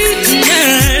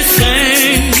sweetness,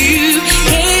 and you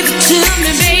gave it to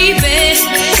me, baby,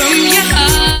 from your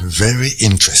heart. Very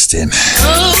interesting.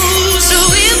 Oh, so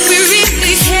if we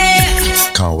really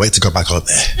care, Can't wait to go back out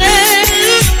there.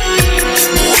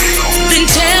 then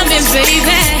tell me,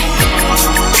 baby,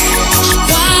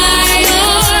 why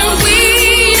are we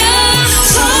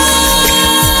apart?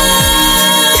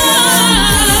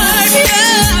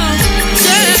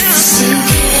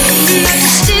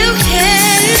 Still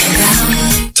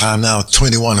care. Time now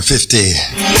 21:50.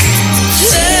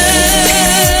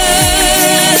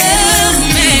 Tell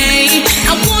me,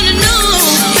 I wanna know,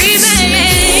 baby.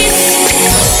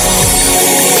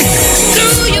 Do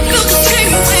you feel the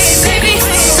same way, baby?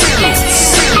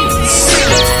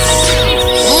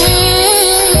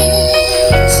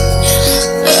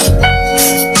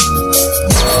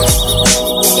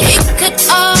 It could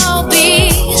all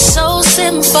be so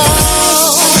simple,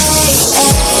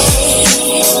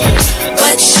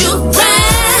 but you'd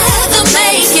rather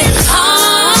make it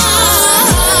hard.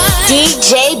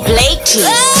 DJ Blackie,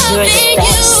 you're the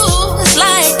best. It's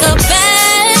like a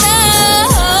battle,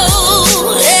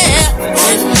 yeah.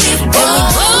 And we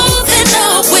both end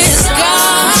up with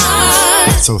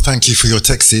scars. So thank you for your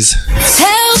texts.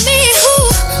 Tell me who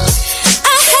I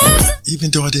have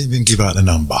Even though I didn't even give out the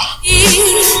number. to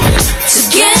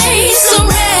gain some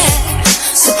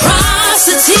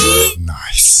reciprocity.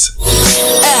 Nice.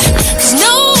 'Cause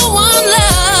no one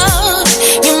loves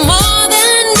you more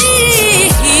than me.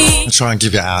 I'll try and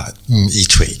give it out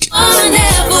each week. I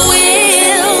never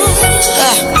will.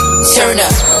 Turn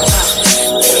up.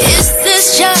 Is this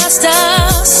just a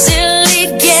silly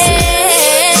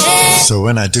game? So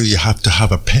when I do, you have to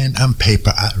have a pen and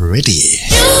paper at ready.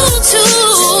 You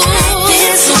too.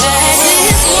 This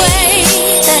way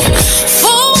that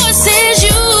forces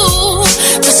you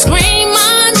to scream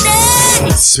my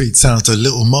name Sweet sounds a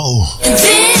little more. and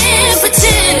then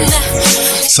pretend.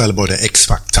 It's all about the X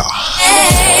Factor.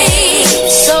 Hey,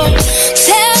 so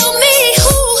tell me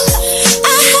who I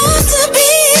have to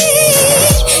be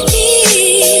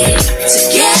to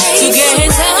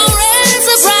gain some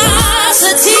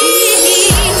reciprocity.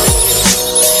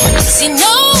 See,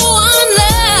 no one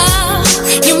loves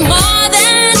you more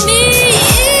than me.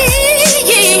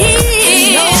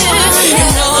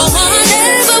 No one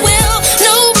ever will,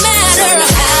 no matter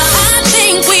how I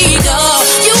think we go.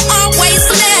 You always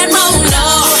let me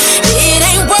know it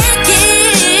ain't working.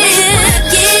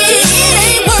 It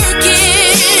ain't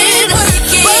working.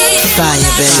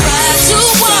 Fire, baby. Try to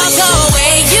walk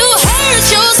away, you hurt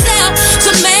yourself to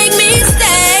make me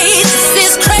stay. This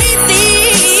is crazy.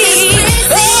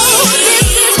 Oh,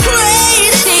 this is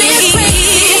crazy.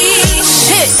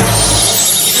 Shit.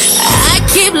 I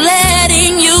keep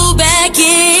letting you back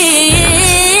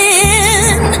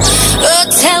in. Oh,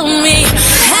 tell me,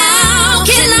 how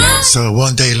can I So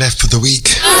one day left for the week.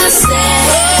 myself?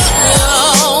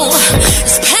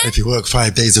 If you work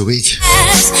 5 days a week,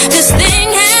 This thing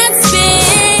has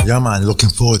been Yeah, man, looking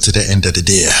forward to the end of the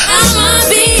day. I'ma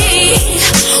be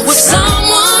with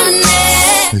someone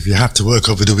else. If you have to work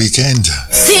over the weekend,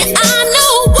 See, I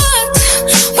know what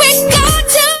we got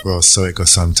to well, so it goes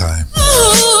sometime. do.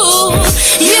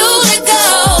 You let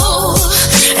go,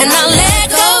 and I let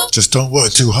go. Just don't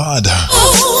work too hard.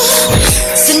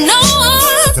 So no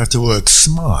one You have to work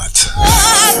smart.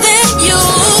 more than you,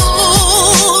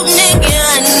 nigga.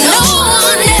 No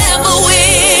one ever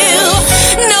will.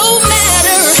 No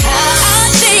matter how I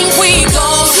think we go,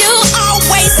 you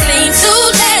always seem to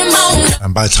let me.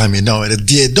 And by the time you know it, the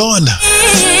day done.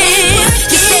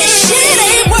 You say shit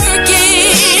ain't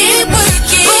working, but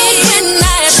when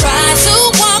I try to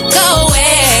walk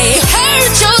away,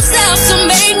 hurt yourself to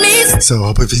make me So I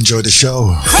hope you've enjoyed the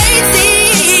show. crazy.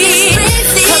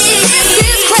 'Cause this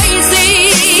is crazy.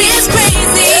 It's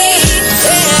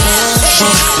crazy.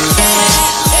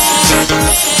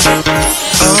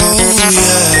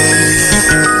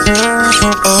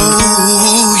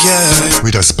 Oh yeah.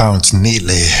 We just bounced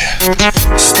neatly.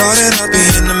 Started out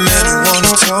being the man who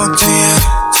wanna talk to you,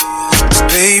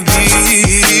 baby.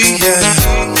 Yeah.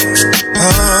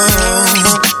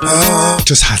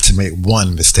 Just had to make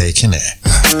one mistake, innit?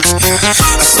 I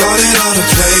started out a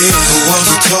player who wants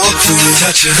to talk to you,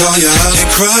 touch you, call you out and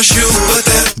crush you, but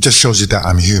that It just shows you that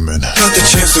I'm human. got the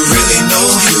chance to really know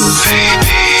you,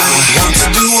 baby. I want to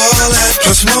do all that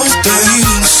plus more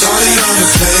things. Started out a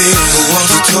player who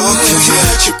wants to talk to you,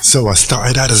 touch you. So I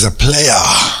started out as a player.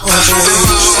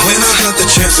 When I got the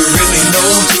chance to really know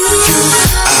you,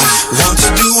 I want to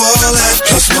do all that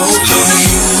plus more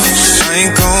things. I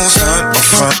ain't gon' stunt or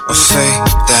front or say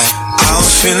that I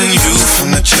was feeling you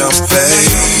from the jump,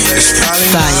 babe. It's probably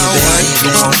not what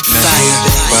you want to hear,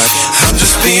 but I'm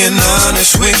just being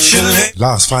honest with you.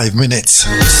 Last 5 minutes.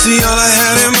 See, all I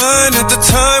had in mind at the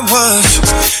time was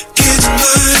getting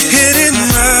my head in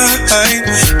right,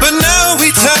 but now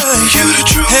we tied. You the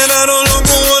truth, and I no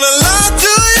longer wanna lie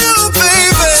to you,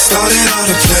 baby. Started out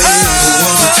a player who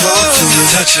wants to talk to you,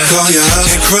 touch you, call you out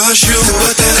and crush you,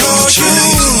 but that all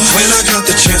changed when I got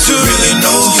the chance to really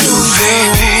know you,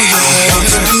 baby. I want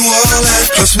to do all that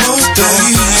plus more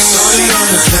things. Started out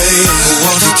a player who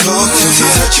wants to talk to you,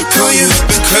 touch you, call you up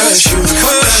and crush you,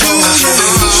 but that all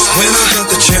changed when I got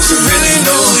the chance to really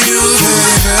know you,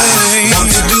 baby. I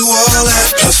want to do all that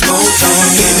plus more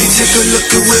things. Baby, take a look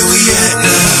at where we at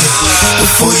now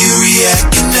before you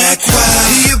react and act wild.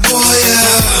 Yeah, boy,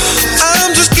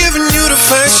 I'm just giving you the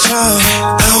facts, child.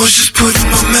 I was just putting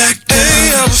my Mac down.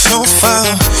 I was so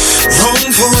foul,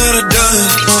 wrong for what I done.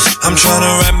 I'm trying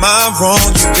to right my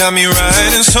wrong. You got me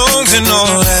writing songs and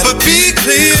all that. But be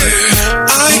clear,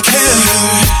 I care.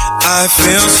 I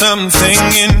feel something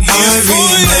in here for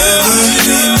you.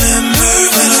 Remember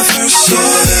when I first saw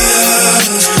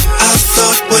you, I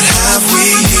thought, what have we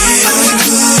here? I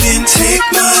couldn't take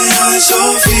my eyes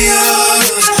off you,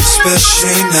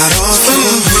 especially not off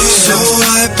of you. So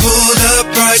I pulled up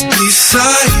right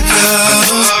beside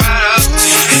you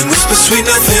and whispered sweet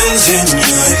nothings in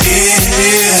your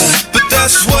ear. But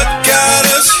that's what got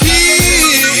us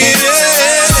here.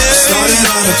 Started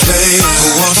out a player who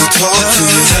wants to talk to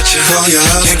you, touch you, call you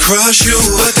out and crush you,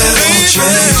 but that all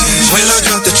changed when I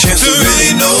got the chance to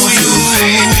really know you.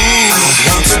 I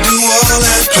want to do all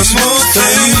that plus more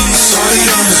things. Started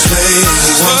out a player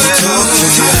who wants to talk to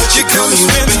you, touch you, call you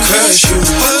up and crush you,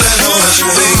 but that all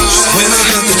changed when I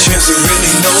got the chance to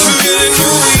really know you.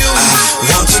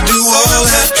 I want to do all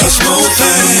that plus more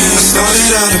things. I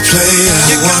started out a player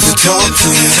who wants to talk to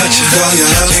you, touch you, call you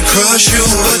out and crush you,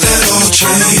 but that all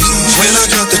changed when I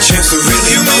got the chance to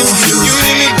really know you. You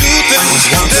made me do things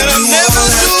that I never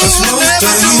do. Plus more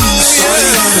things.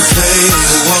 Started out a player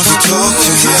who wants to talk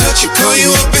to you, touch you, call you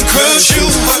up and crush you,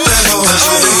 but that all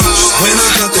changed when I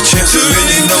got the chance to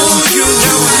really know you.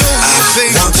 I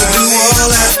want to do all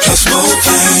that plus more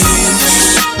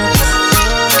things.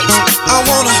 I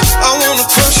wanna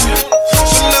crush you, but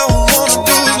now I wanna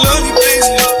do is love you, baby.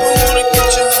 I wanna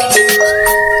get you.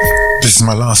 This is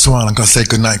my last one. I'm gonna say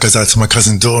goodnight. Goes out to my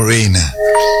cousin Doreen.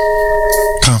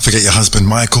 Can't forget your husband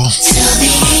Michael.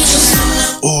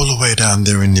 All the way down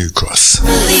there in New Cross.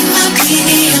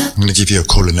 I'm gonna give you a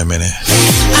call in a minute.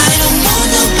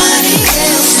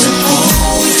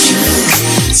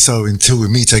 So until we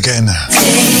meet again,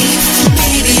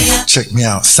 check me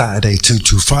out Saturday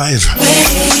 225.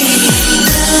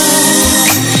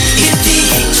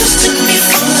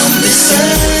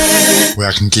 Where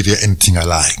I can give you anything I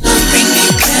like.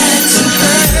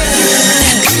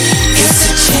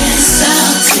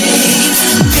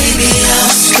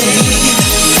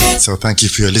 So thank you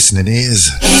for your listening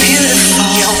ears.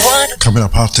 Coming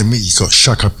up after me, you got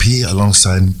Shaka P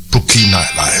alongside Bookie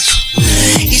Nightlife.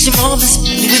 Each moment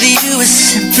with you is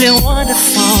simply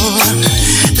wonderful.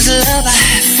 This love I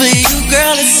have for you,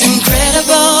 girl, it's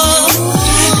incredible.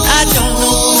 I don't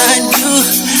know what I'd do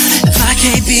if I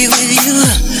can't be with you.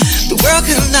 The world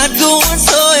could not go on,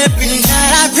 so every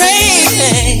night I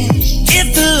pray.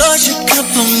 If the Lord should come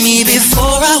for me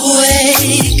before I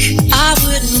wake, I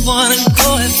wouldn't wanna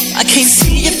go if I can't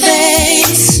see your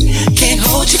face, can't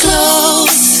hold you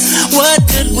close. What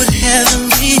good would heaven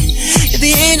be if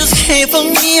the angels came for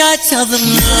me? I tell them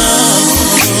no.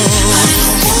 I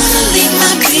don't wanna leave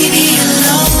my baby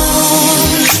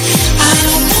alone. I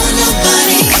don't want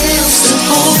nobody else to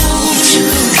hold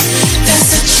you.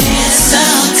 That's a chance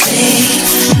I'll take.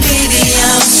 Maybe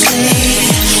I'll stay.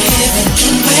 Heaven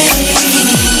can wait.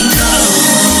 No.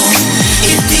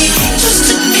 If the angels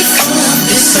took me from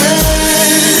this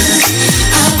earth,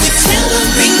 I would tell them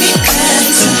bring me back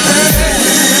to her.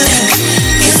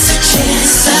 It's a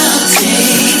chance I'll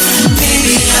take.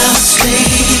 Maybe I'll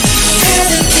stay.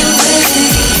 Heaven can wait.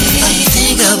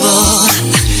 Unthinkable.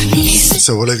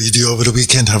 So whatever you do over the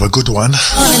weekend, have a good one.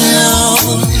 I know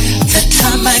the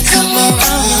time might come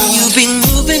around, you'll be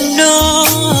moving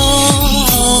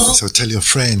on. So tell your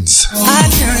friends.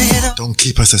 Don't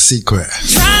keep us a secret.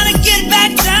 Trying to get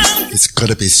back down. It's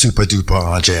gotta be super duper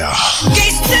RJR.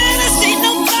 Can't stand to see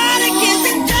nobody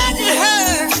giving down to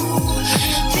her.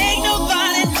 Take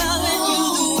nobody loving you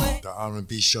the way. The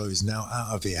R&B show is now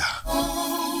out of here.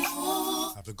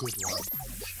 Have a good one.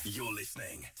 You're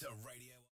listening to Radio